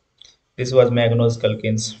Macaulay. This was Magnus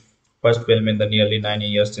Culkin's first film in the nearly 9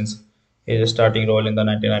 years since his starting role in the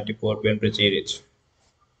 1994 film Richie Rich.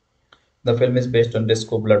 The film is based on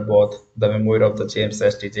Disco Bloodbath, the memoir of the James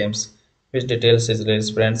St. James, which details his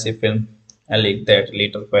rich friendship film, a league that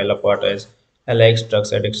later fell apart as alleged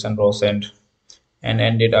drugs addiction rose and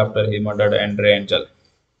ended after he murdered Andre Angel.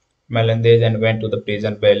 Melendez and went to the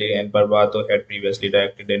prison. Bailey and Barbato had previously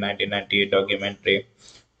directed a 1998 documentary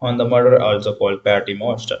on the murder also called Patty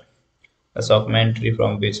Monster, a documentary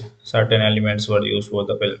from which certain elements were used for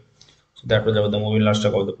the film. So that was about the movie. Let's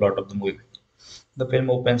talk about the plot of the movie. The film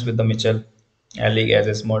opens with the Mitchell Alley as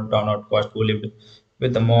a small town outcast who lived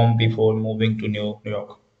with the mom before moving to New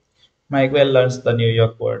York. Miguel learns the New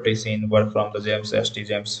York poetry scene word from the James St.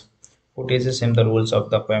 James, who teaches him the rules of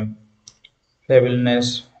the poem.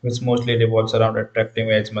 Fabulous, which mostly revolves around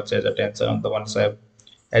attracting as much as attention on the one side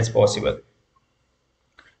as possible.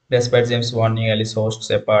 Despite James warning, Alice hosts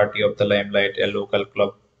a party of the Limelight, a local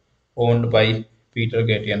club owned by Peter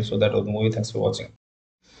Gatian. So that was the movie. Thanks for watching.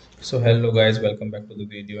 So hello guys, welcome back to the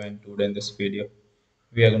video. And today in this video,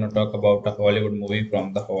 we are going to talk about a Hollywood movie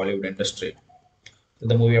from the Hollywood industry. So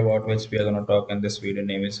the movie about which we are going to talk in this video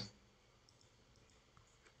name is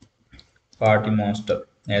Party Monster.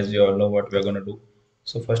 As you all know what we are going to do.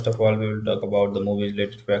 So first of all, we will talk about the movie's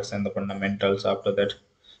related facts and the fundamentals. After that,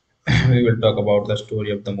 we will talk about the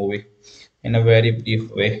story of the movie in a very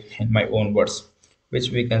brief way in my own words,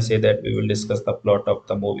 which we can say that we will discuss the plot of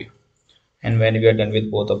the movie. And when we are done with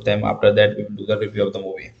both of them, after that we will do the review of the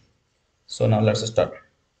movie. So now let's start.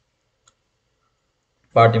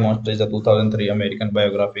 Party Monster is a 2003 American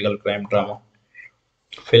biographical crime drama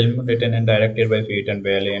film written and directed by Pete and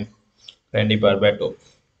Bailey and Randy Barbato,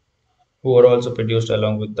 who were also produced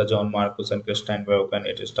along with the John Marcus and Christian Vaughan.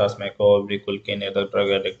 It stars Macaulay, Culkin, and the drug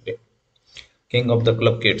addict King of the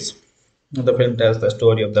Club Kids. The film tells the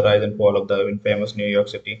story of the rise and fall of the infamous New York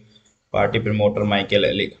City party promoter Michael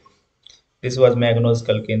Ehrlich. This was Magnus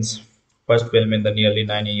Culkin's first film in the nearly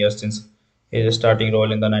 9 years since his starting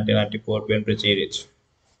role in the 1994 film Richie Rich.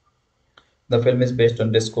 The film is based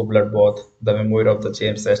on Disco Bloodbath, the memoir of the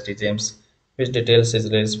James St. James, which details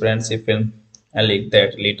his rich friendship film, a league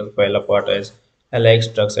that later fell apart as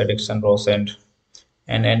alleged drugs addiction rose and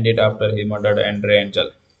ended after he murdered Andre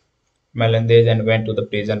Angel. Melendez and went to the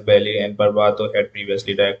prison. Bailey and Barbato had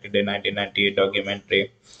previously directed a 1998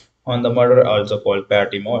 documentary on the murder also called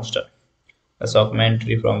Patty Monster, a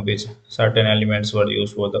documentary from which certain elements were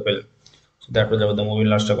used for the film. So that was about the movie.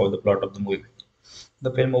 Let's talk about the plot of the movie.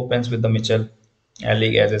 The film opens with the Mitchell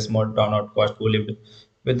Alley as a small town outcast who lived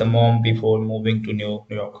with the mom before moving to New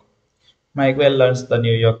York. Miguel learns the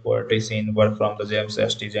New York poetry scene word from the James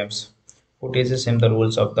St. James, who teaches him the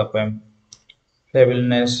rules of the poem.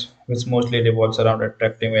 Fabulous, which mostly revolves around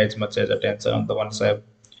attracting as much as attention on the one side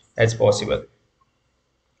as possible.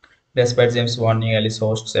 Despite James warning, Alice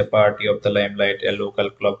hosts a party of the Limelight, a local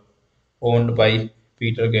club owned by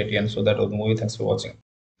Peter Gatian. So that was the movie. Thanks for watching.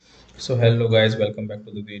 So hello guys, welcome back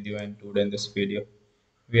to the video. And today in this video,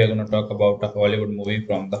 we are going to talk about a Hollywood movie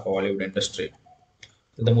from the Hollywood industry.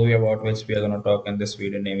 So the movie about which we are going to talk in this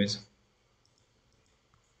video name is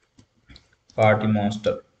Party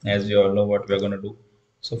Monster. As you all know what we are going to do.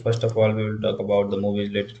 So first of all, we will talk about the movie's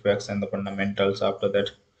related facts and the fundamentals. After that,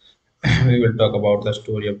 we will talk about the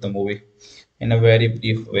story of the movie in a very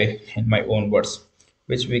brief way in my own words,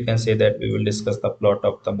 which we can say that we will discuss the plot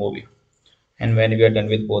of the movie. And when we are done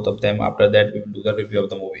with both of them, after that we will do the review of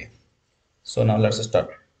the movie. So now let's start.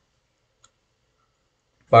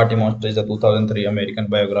 Party Monster is a 2003 American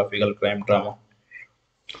biographical crime drama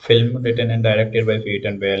film written and directed by Pete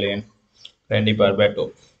and Bailey and Randy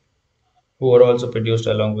Barbato, who were also produced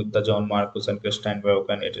along with the John Marcus and Christian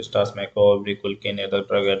Vaughan. It stars Macaulay, Culkin, and the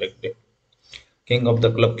drug addict king of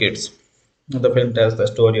the club kids. The film tells the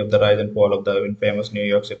story of the rise and fall of the infamous New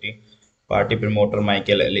York City party promoter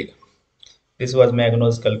Michael Ellie. This was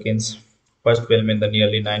Magnus Culkin's first film in the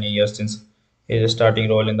nearly 9 years since his starting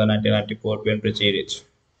role in the 1994 film Richie Rich.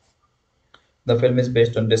 The film is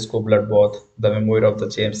based on Disco Bloodbath, the memoir of the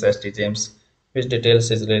James S. T. James, which details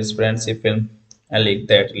his friendship film Alec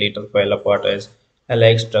that later fell apart as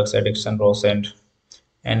Alec's drugs addiction rose and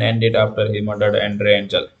ended after he murdered Andre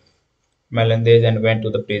Angel. Melendez and went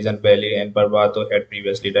to the prison valley, and Barbato had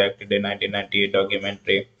previously directed a 1998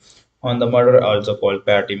 documentary on the murder also called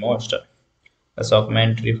Patty Monster, a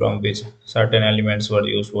documentary from which certain elements were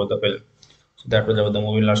used for the film. So that was about the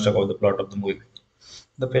movie. Let's talk about the plot of the movie.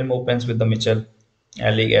 The film opens with the Mitchell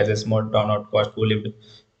alley as a small town outcast who lived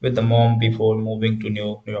with the mom before moving to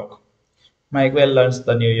New York. Miguel learns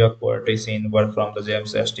the New York poetry scene were from the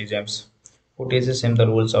James S. T. James, who teaches him the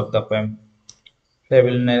rules of the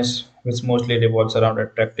fabulous, which mostly revolves around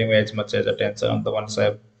attracting as much as attention on the one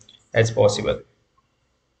side as possible.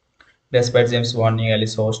 Despite James' warning,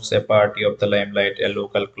 Alice hosts a party of the Limelight, a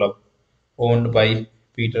local club owned by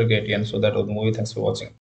Peter Gatian. So that was the movie. Thanks for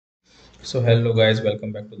watching. So hello guys,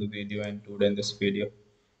 welcome back to the video, and today in this video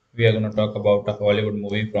we are going to talk about a Hollywood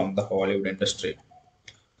movie from the Hollywood industry.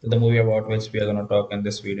 So the movie about which we are going to talk in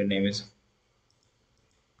this video name is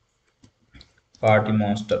Party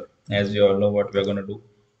Monster. As you all know what we are going to do.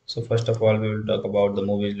 So first of all we will talk about the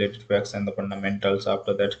movie's related facts and the fundamentals.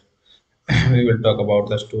 After that we will talk about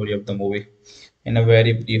the story of the movie in a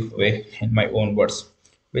very brief way in my own words,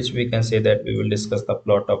 which we can say that we will discuss the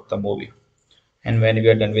plot of the movie. And when we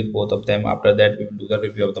are done with both of them, after that we will do the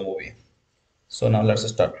review of the movie. So now let's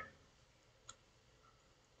start.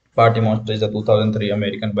 Party Monster is a 2003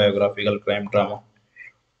 American biographical crime drama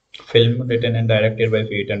film written and directed by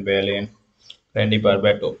Pete and Bailey and Randy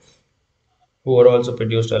Barbato, who were also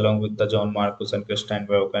produced along with the John Marcus and Christian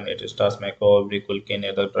Vaughan. It stars Macaulay, Culkin,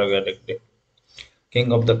 and the drug addict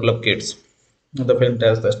king of the club kids. The film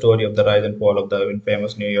tells the story of the rise and fall of the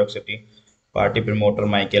infamous New York City party promoter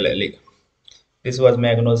Michael Ellie. This was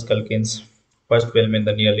Magnus Culkin's first film in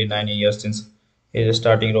the nearly 9 years since his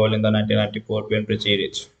starting role in the 1994 film Richie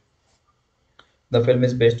Rich. The film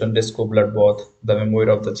is based on Disco Bloodbath, the memoir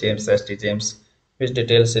of the James S. T. James, which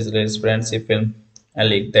details his friendship film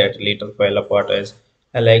Alec that later fell apart as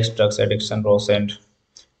Alec's drugs addiction rose and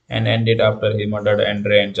ended after he murdered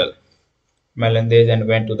Andre Angel. Melendez and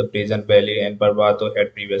went to the prison valley, and Barbato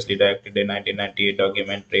had previously directed a 1998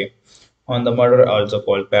 documentary on the murder also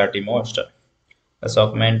called Patty Monster, a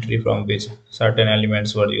documentary from which certain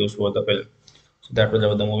elements were used for the film. So that was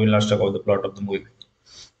about the movie. Let's talk about the plot of the movie.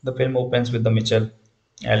 The film opens with the Mitchell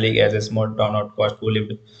alley as a small town outcast who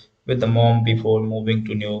lived with the mom before moving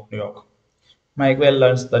to New York. Miguel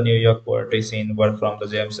learns the New York poetry scene were from the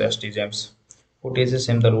James S. T. James, who teaches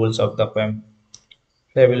him the rules of the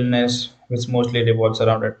fabulous, which mostly revolves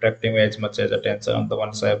around attracting as much as attention on the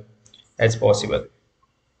one side as possible.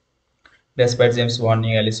 Despite James'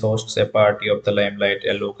 warning, Alice hosts a party of the Limelight,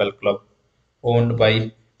 a local club owned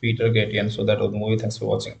by Peter Gatian. So that was the movie. Thanks for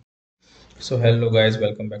watching. So hello guys,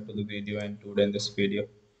 welcome back to the video, and today in this video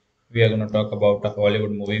we are going to talk about a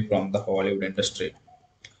Hollywood movie from the Hollywood industry.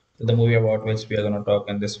 So the movie about which we are going to talk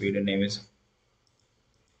in this video name is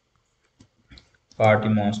Party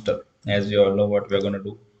Monster. As you all know what we are going to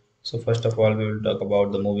do. So first of all we will talk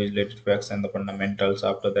about the movie's related facts and the fundamentals.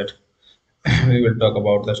 After that we will talk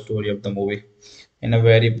about the story of the movie in a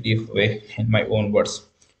very brief way in my own words,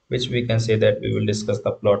 which we can say that we will discuss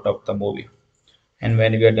the plot of the movie. And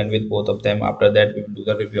when we are done with both of them, after that we will do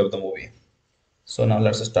the review of the movie. So now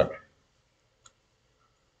let's start.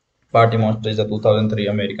 Party Monster is a 2003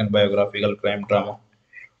 American biographical crime drama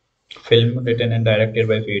film written and directed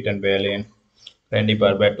by Pete and Bailey and Randy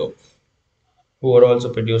Barbato, who were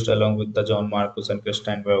also produced along with the John Marcus and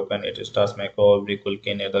Christian Vaughan. It stars Macaulay,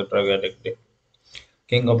 Culkin, and the drug addict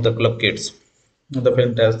king of the club kids. The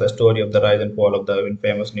film tells the story of the rise and fall of the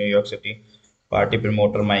infamous New York City party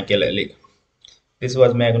promoter Michael Ellie. This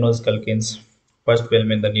was Magnus Culkin's first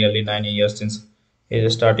film in the nearly 9 years since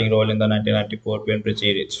his starting role in the 1994 film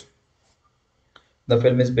Richie Rich. The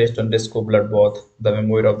film is based on Disco Bloodbath, the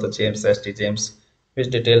memoir of the James S. T. James,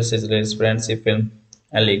 which details his friendship film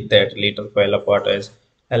Alec that later fell apart as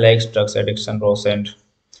Alec's drugs addiction rose and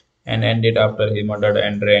ended after he murdered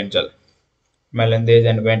Andre Angel. Melendez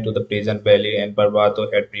and went to the prison valley, and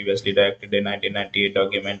Barbato had previously directed a 1998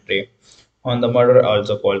 documentary on the murder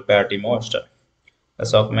also called Patty Monster, a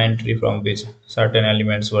documentary from which certain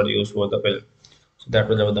elements were used for the film. So that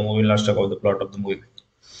was about the movie. Let's talk about the plot of the movie.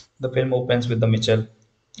 The film opens with the Mitchell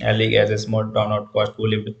Alec as a small town outcast who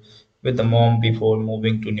lived with the mom before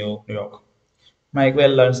moving to New York.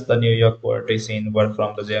 Miguel learns the New York poetry scene work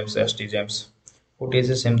from the James St. James, who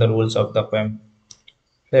teaches him the rules of the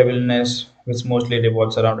fabulous, which mostly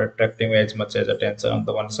revolves around attracting as much as attention on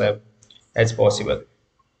the one side as possible.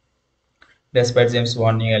 Despite James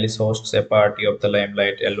warning, Alice hosts a party of the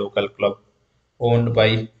Limelight, a local club owned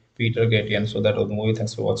by Peter Gatian. So that was the movie.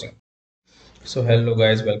 Thanks for watching. So hello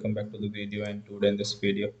guys, welcome back to the video, and today in this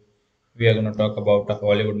video we are going to talk about a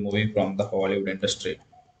Hollywood movie from the Hollywood industry.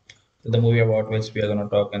 So the movie about which we are going to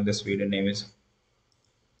talk in this video name is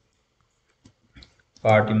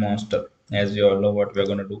Party Monster. As you all know what we are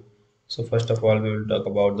going to do. So first of all, we will talk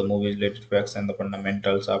about the movie's related facts and the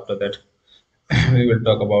fundamentals. After that, we will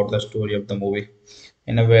talk about the story of the movie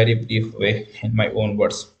in a very brief way, in my own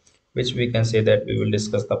words, which we can say that we will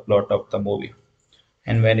discuss the plot of the movie.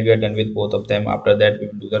 And when we are done with both of them, after that, we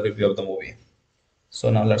will do the review of the movie. So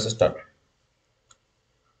now let's start.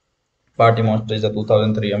 Party Monster is a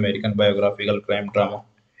 2003 American biographical crime drama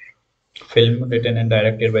film written and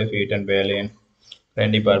directed by Pete and Bailey and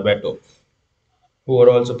Randy Barbato, who were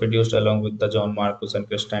also produced along with the John Marcus and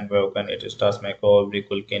Christine Vaughan. It stars Macaulay,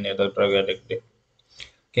 Culkin, and the drug addict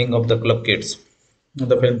king of the club kids.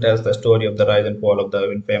 The film tells the story of the rise and fall of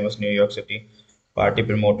the infamous New York City party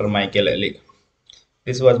promoter Michael Ellie.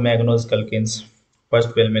 This was Magnus Culkin's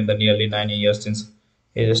first film in the nearly 9 years since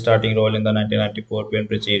his starting role in the 1994 film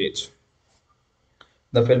Richie Rich.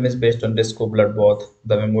 The film is based on Disco Bloodbath,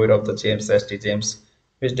 the memoir of the James St. James,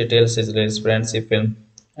 which details his rich friendship film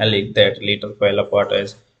Alec that later fell apart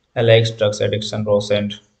as Alec's drugs addiction rose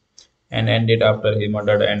and ended after he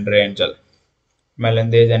murdered Andre Angel.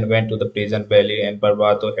 Melendez and went to the prison valley, and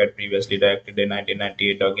Barbato had previously directed a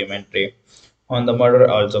 1998 documentary on the murder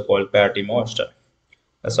also called Patty Monster,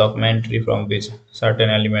 a documentary from which certain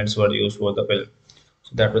elements were used for the film.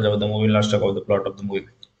 So that was about the movie. Let's talk about the plot of the movie.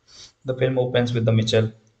 The film opens with the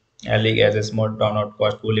Mitchell Alec as a small town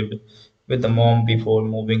outcast who lived with the mom before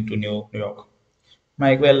moving to New York.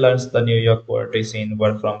 Miguel learns the New York poetry scene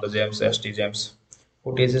work from the James St. James,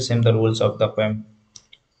 who teaches him the rules of the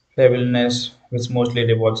fabulous, which mostly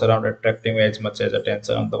revolves around attracting as much as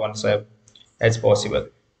attention on the one side as possible.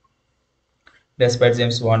 Despite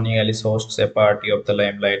James warning, Alice hosts a party of the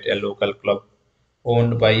Limelight, a local club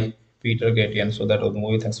owned by Peter Gatian. So that was the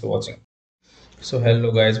movie. Thanks for watching. So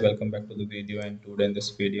hello guys, welcome back to the video, and today in this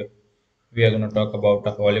video we are going to talk about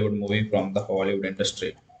a Hollywood movie from the Hollywood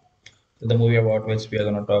industry. So the movie about which we are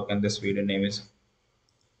going to talk in this video name is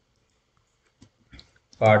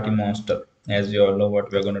Party Monster. As you all know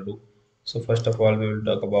what we are going to do. So first of all, we will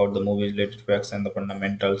talk about the movie's related facts and the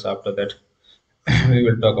fundamentals. After that, we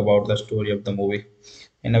will talk about the story of the movie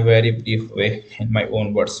in a very brief way, in my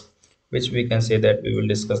own words, which we can say that we will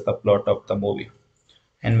discuss the plot of the movie.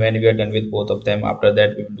 And when we are done with both of them, after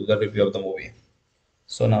that, we will do the review of the movie.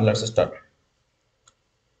 So now let's start.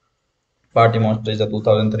 Party Monster is a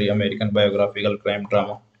 2003 American biographical crime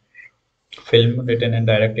drama film written and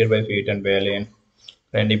directed by Pete and Bailey and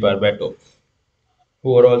Randy Barbato,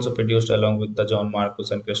 who were also produced along with the John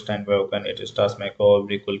Marcus and Christine Vaughan. It stars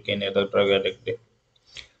Macaulay, Culkin, and the drug addict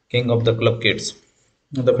king of the club kids.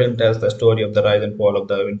 The film tells the story of the rise and fall of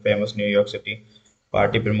the infamous New York City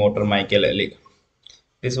party promoter Michael Ellie.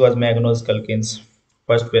 This was Magnus Culkin's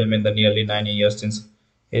first film in the nearly 9 years since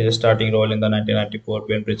his starting role in the 1994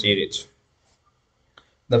 film Richie Rich.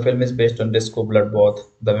 The film is based on Disco Bloodbath,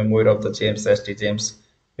 the memoir of the James St. James,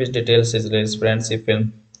 which details his rich friendship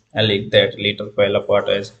film Alec that later fell apart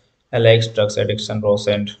as Alec's drugs addiction rose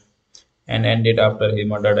and ended after he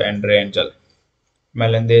murdered Andre Angel.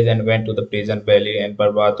 Melendez and went to the prison valley, and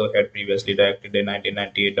Barbato had previously directed a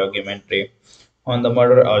 1998 documentary on the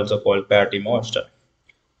murder also called Patty Monster,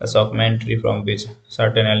 a documentary from which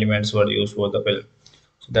certain elements were used for the film.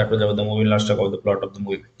 So that was about the movie. Let's talk about the plot of the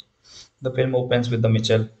movie. The film opens with the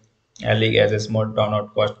Mitchell Alec as a small town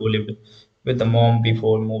outcast who lived with the mom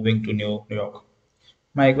before moving to New York.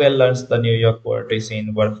 Miguel learns the New York poetry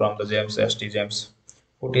scene work from the James St. James,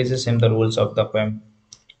 who teaches him the rules of the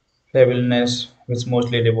fabulous, which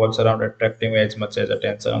mostly revolves around attracting as much as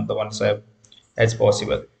attention on the one side as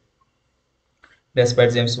possible.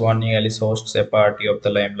 Despite James warning, Alice hosts a party of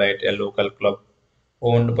the Limelight, a local club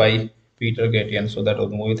owned by Peter Gatian. So that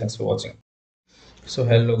was the movie. Thanks for watching. So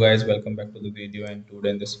hello guys, welcome back to the video, and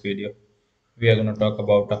today in this video we are going to talk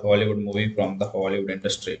about a Hollywood movie from the Hollywood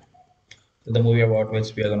industry. The movie about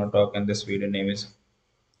which we are going to talk in this video name is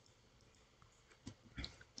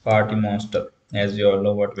Party Monster. As you all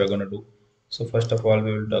know what we are going to do. So first of all,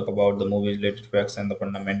 we will talk about the movie related facts and the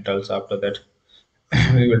fundamentals. After that,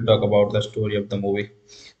 we will talk about the story of the movie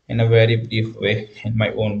in a very brief way, in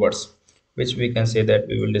my own words, which we can say that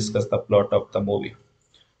we will discuss the plot of the movie.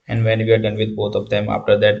 And when we are done with both of them,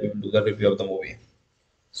 after that, we will do the review of the movie.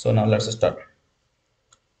 So now let's start.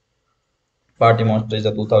 Party Monster is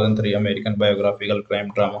a 2003 American biographical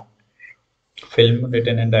crime drama film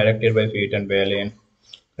written and directed by Pete and Bailey and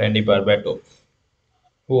Randy Barbato,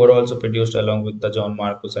 who were also produced along with the John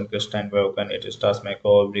Marcus and Christian Vaughan. It stars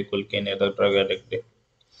Macaulay, Culkin, and the drug addict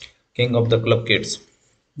king of the club kids.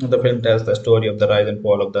 The film tells the story of the rise and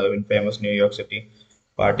fall of the infamous New York City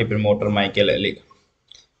party promoter Macaulay.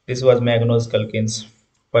 This was Magnus Culkin's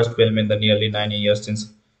first film in the nearly 9 years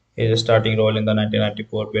since his starting role in the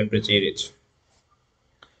 1994 film Richie.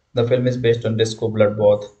 The film is based on Disco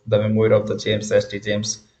Bloodbath, the memoir of the James S. T.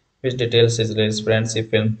 James, which details his latest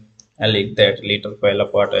friendship film, a league that later fell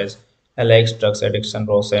apart as alleged drugs addiction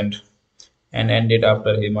worsened and ended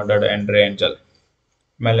after he murdered Andre Angel.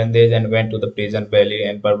 Melendez and went to the prison. Bailey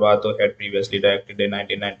and Barbato had previously directed a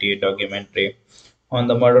 1998 documentary on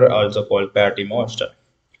the murder, also called Patty Monster,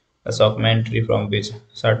 a documentary from which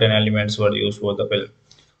certain elements were used for the film.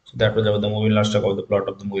 So that was about the movie. Let's talk about the plot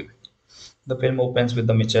of the movie. The film opens with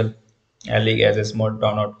the Mitchell Alley as a small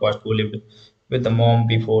town outcast who lived with the mom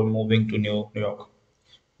before moving to New York.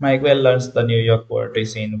 Miguel learns the New York poetry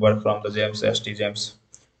scene were from the James S. T. James,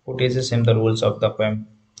 who teaches him the rules of the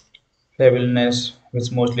fabulous,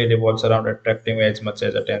 which mostly revolves around attracting as much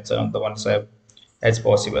as attention on the one side as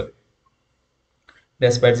possible.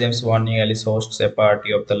 Despite James' warning, Alice hosts a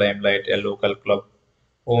party of the Limelight, a local club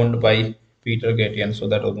owned by Peter Gatian. So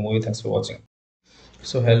that was the movie. Thanks for watching.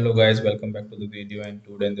 So hello guys, welcome back to the video, and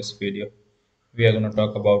today in this video we are going to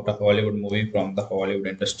talk about a Hollywood movie from the Hollywood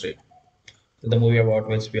industry. So the movie about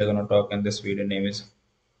which we are going to talk in this video name is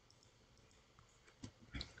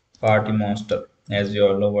Party Monster. As you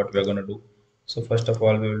all know what we are going to do. So first of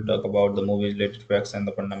all, we will talk about the movie related facts and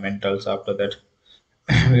the fundamentals. After that,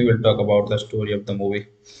 we will talk about the story of the movie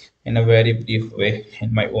in a very brief way,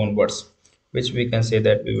 in my own words, which we can say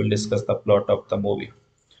that we will discuss the plot of the movie.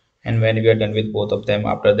 And when we are done with both of them,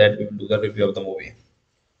 after that, we will do the review of the movie.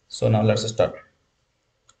 So now let's start.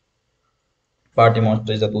 Party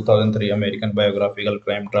Monster is a 2003 American biographical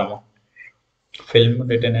crime drama film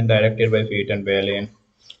written and directed by Pete and Bailey and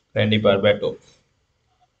Randy Barbato,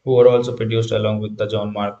 who were also produced along with the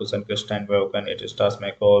John Marcus and Christian Vaughan. It stars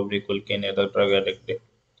Macaulay, Culkin, and the drug addict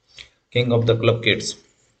king of the club kids.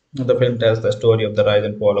 The film tells the story of the rise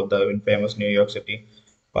and fall of the infamous New York City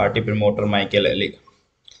party promoter Michael Ehrlich.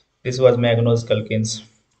 This was Magnus Culkin's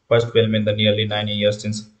first film in the nearly 9 years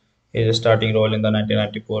since his starting role in the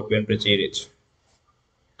 1994 film Richie.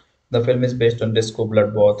 The film is based on Disco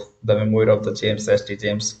Bloodbath, the memoir of the James S. T.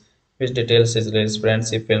 James, which details his latest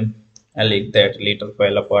friendship film, a league that later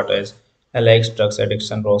fell apart as alleged drugs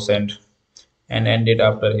addiction worsened and ended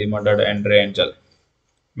after he murdered Andre Angel.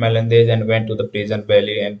 Melendez and went to the prison.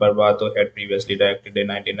 Bailey and Barbato had previously directed a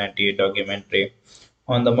 1998 documentary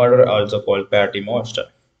on the murder, also called Patty Monster,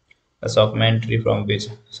 a documentary from which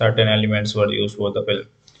certain elements were used for the film.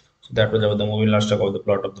 So that was about the movie. Let's talk about the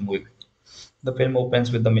plot of the movie. The film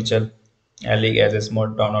opens with the Mitchell Alley as a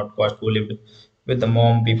small town outcast who lived with the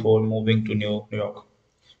mom before moving to New York.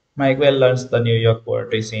 Miguel learns the New York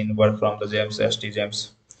poetry scene were from the James S. T.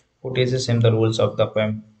 James, who teaches him the rules of the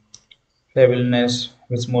fabulous,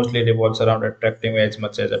 which mostly revolves around attracting as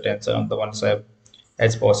much as attention on the one side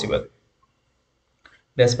as possible.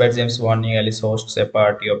 Despite James' warning, Alice hosts a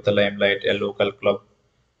party of the Limelight, a local club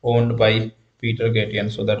owned by Peter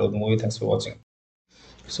Gatian. So that was the movie. Thanks for watching.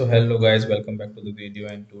 So hello guys, welcome back to the video,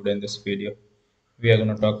 and today in this video we are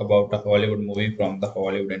going to talk about a Hollywood movie from the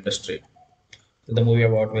Hollywood industry. So the movie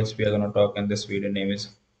about which we are going to talk in this video name is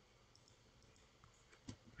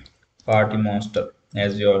Party Monster.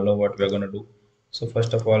 As you all know what we are going to do. So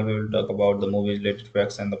first of all, we will talk about the movie related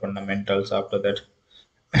facts and the fundamentals. After that,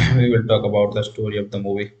 we will talk about the story of the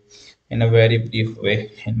movie in a very brief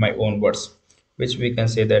way, in my own words, which we can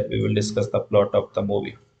say that we will discuss the plot of the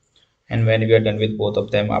movie. And when we are done with both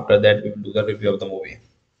of them, after that, we will do the review of the movie.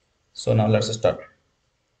 So now let's start.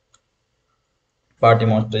 Party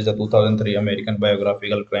Monster is a 2003 American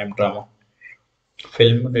biographical crime drama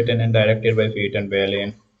film written and directed by Pete and Bailey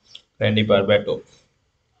and Randy Barbato,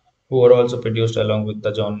 who were also produced along with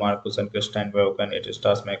the John Marcus and Christian Vaughan. It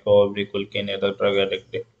stars Macaulay, Culkin, and the drug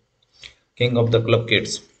addict king of the club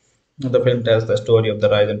kids. The film tells the story of the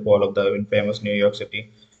rise and fall of the infamous New York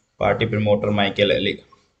City party promoter Michael Ehrlich.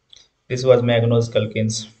 This was Magnus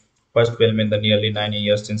Culkin's first film in the nearly 9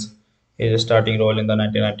 years since his starting role in the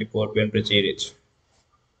 1994 film Richie.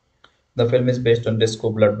 The film is based on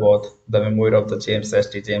Disco Bloodbath, the memoir of the James S.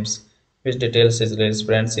 T. James, which details his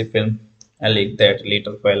friendship film Alec that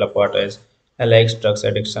later fell apart as Alec's drugs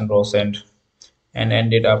addiction rose and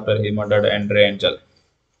ended after he murdered Andre Angel.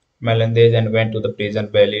 Melendez and went to the prison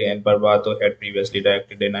valley, and Barbato had previously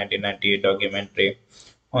directed a 1998 documentary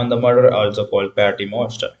on the murder also called Patty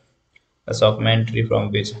Monster, a documentary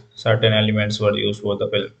from which certain elements were used for the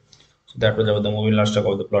film. So that was about the movie. Let's talk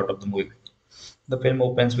about the plot of the movie. The film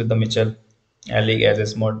opens with the Mitchell alley as a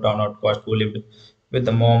small town outcast who lived with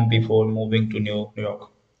the mom before moving to New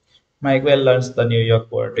York. Miguel learns the New York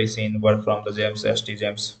poetry scene were from the James S. T.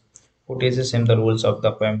 James, who teaches him the rules of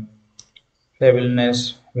the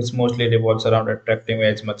fabulous, which mostly revolves around attracting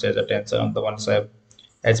as much as attention on the one side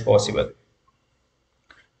as possible.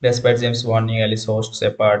 Despite James' warning, Alice hosts a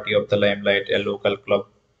party of the Limelight, a local club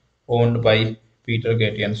owned by Peter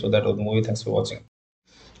Gatian. So that was the movie. Thanks for watching.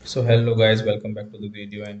 So hello guys, welcome back to the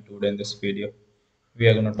video, and today in this video we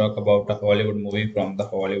are going to talk about a Hollywood movie from the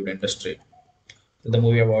Hollywood industry. So the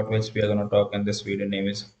movie about which we are going to talk in this video name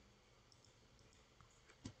is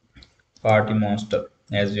Party Monster.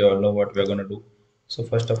 As you all know what we are going to do. So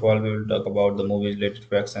first of all, we will talk about the movie's related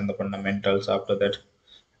facts and the fundamentals. After that,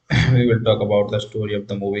 we will talk about the story of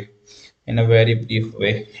the movie in a very brief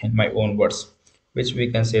way in my own words, which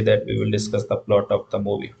we can say that we will discuss the plot of the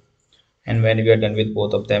movie. And when we are done with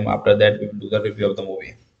both of them, after that we will do the review of the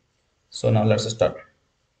movie. So now let's start.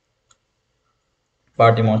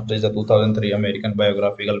 Party Monster is a 2003 American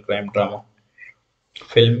biographical crime drama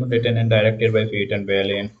film written and directed by Pete and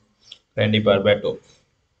Bailey and Randy Barbato,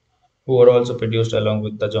 who were also produced along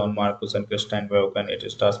with the John Marcus and Christine Vaughan.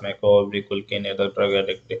 It stars Macaulay, Culkin, the drug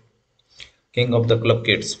addict, king of the club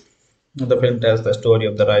kids. The film tells the story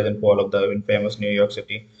of the rise and fall of the infamous New York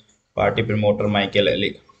City party promoter Michael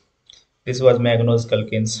Ellie. This was Magnus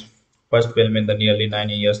Culkin's first film in the nearly 9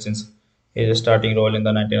 years since his starting role in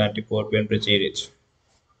the 1994 film Richie.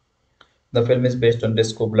 The film is based on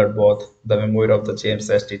Disco Bloodbath, the memoir of the James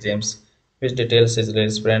S. T. James, which details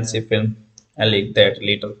his friendship film Alec that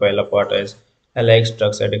later fell apart as Alec's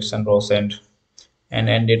drugs addiction rose and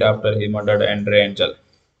ended after he murdered Andre Angel.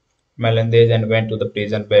 Melendez and went to the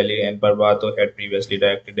prison valley, and Barbato had previously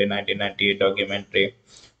directed a 1998 documentary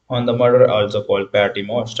on the murder also called Patty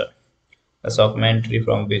Monster, a documentary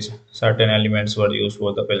from which certain elements were used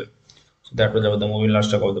for the film. So that was about the movie.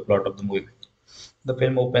 Let's talk about the plot of the movie. The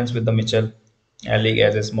film opens with the Mitchell alley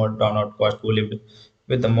as a small town outcast who lived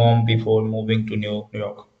with the mom before moving to New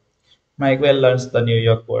York. Miguel learns the New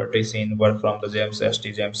York poetry scene were from the James S.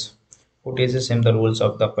 T. James, who teaches him the rules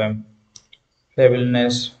of the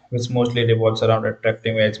fabulous, which mostly revolves around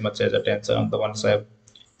attracting as much as attention on the one side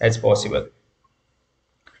as possible.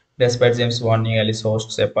 Despite James' warning, Alice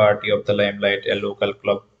hosts a party of the Limelight, a local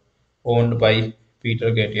club owned by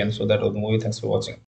Peter Gatian. So that was the movie. Thanks for watching.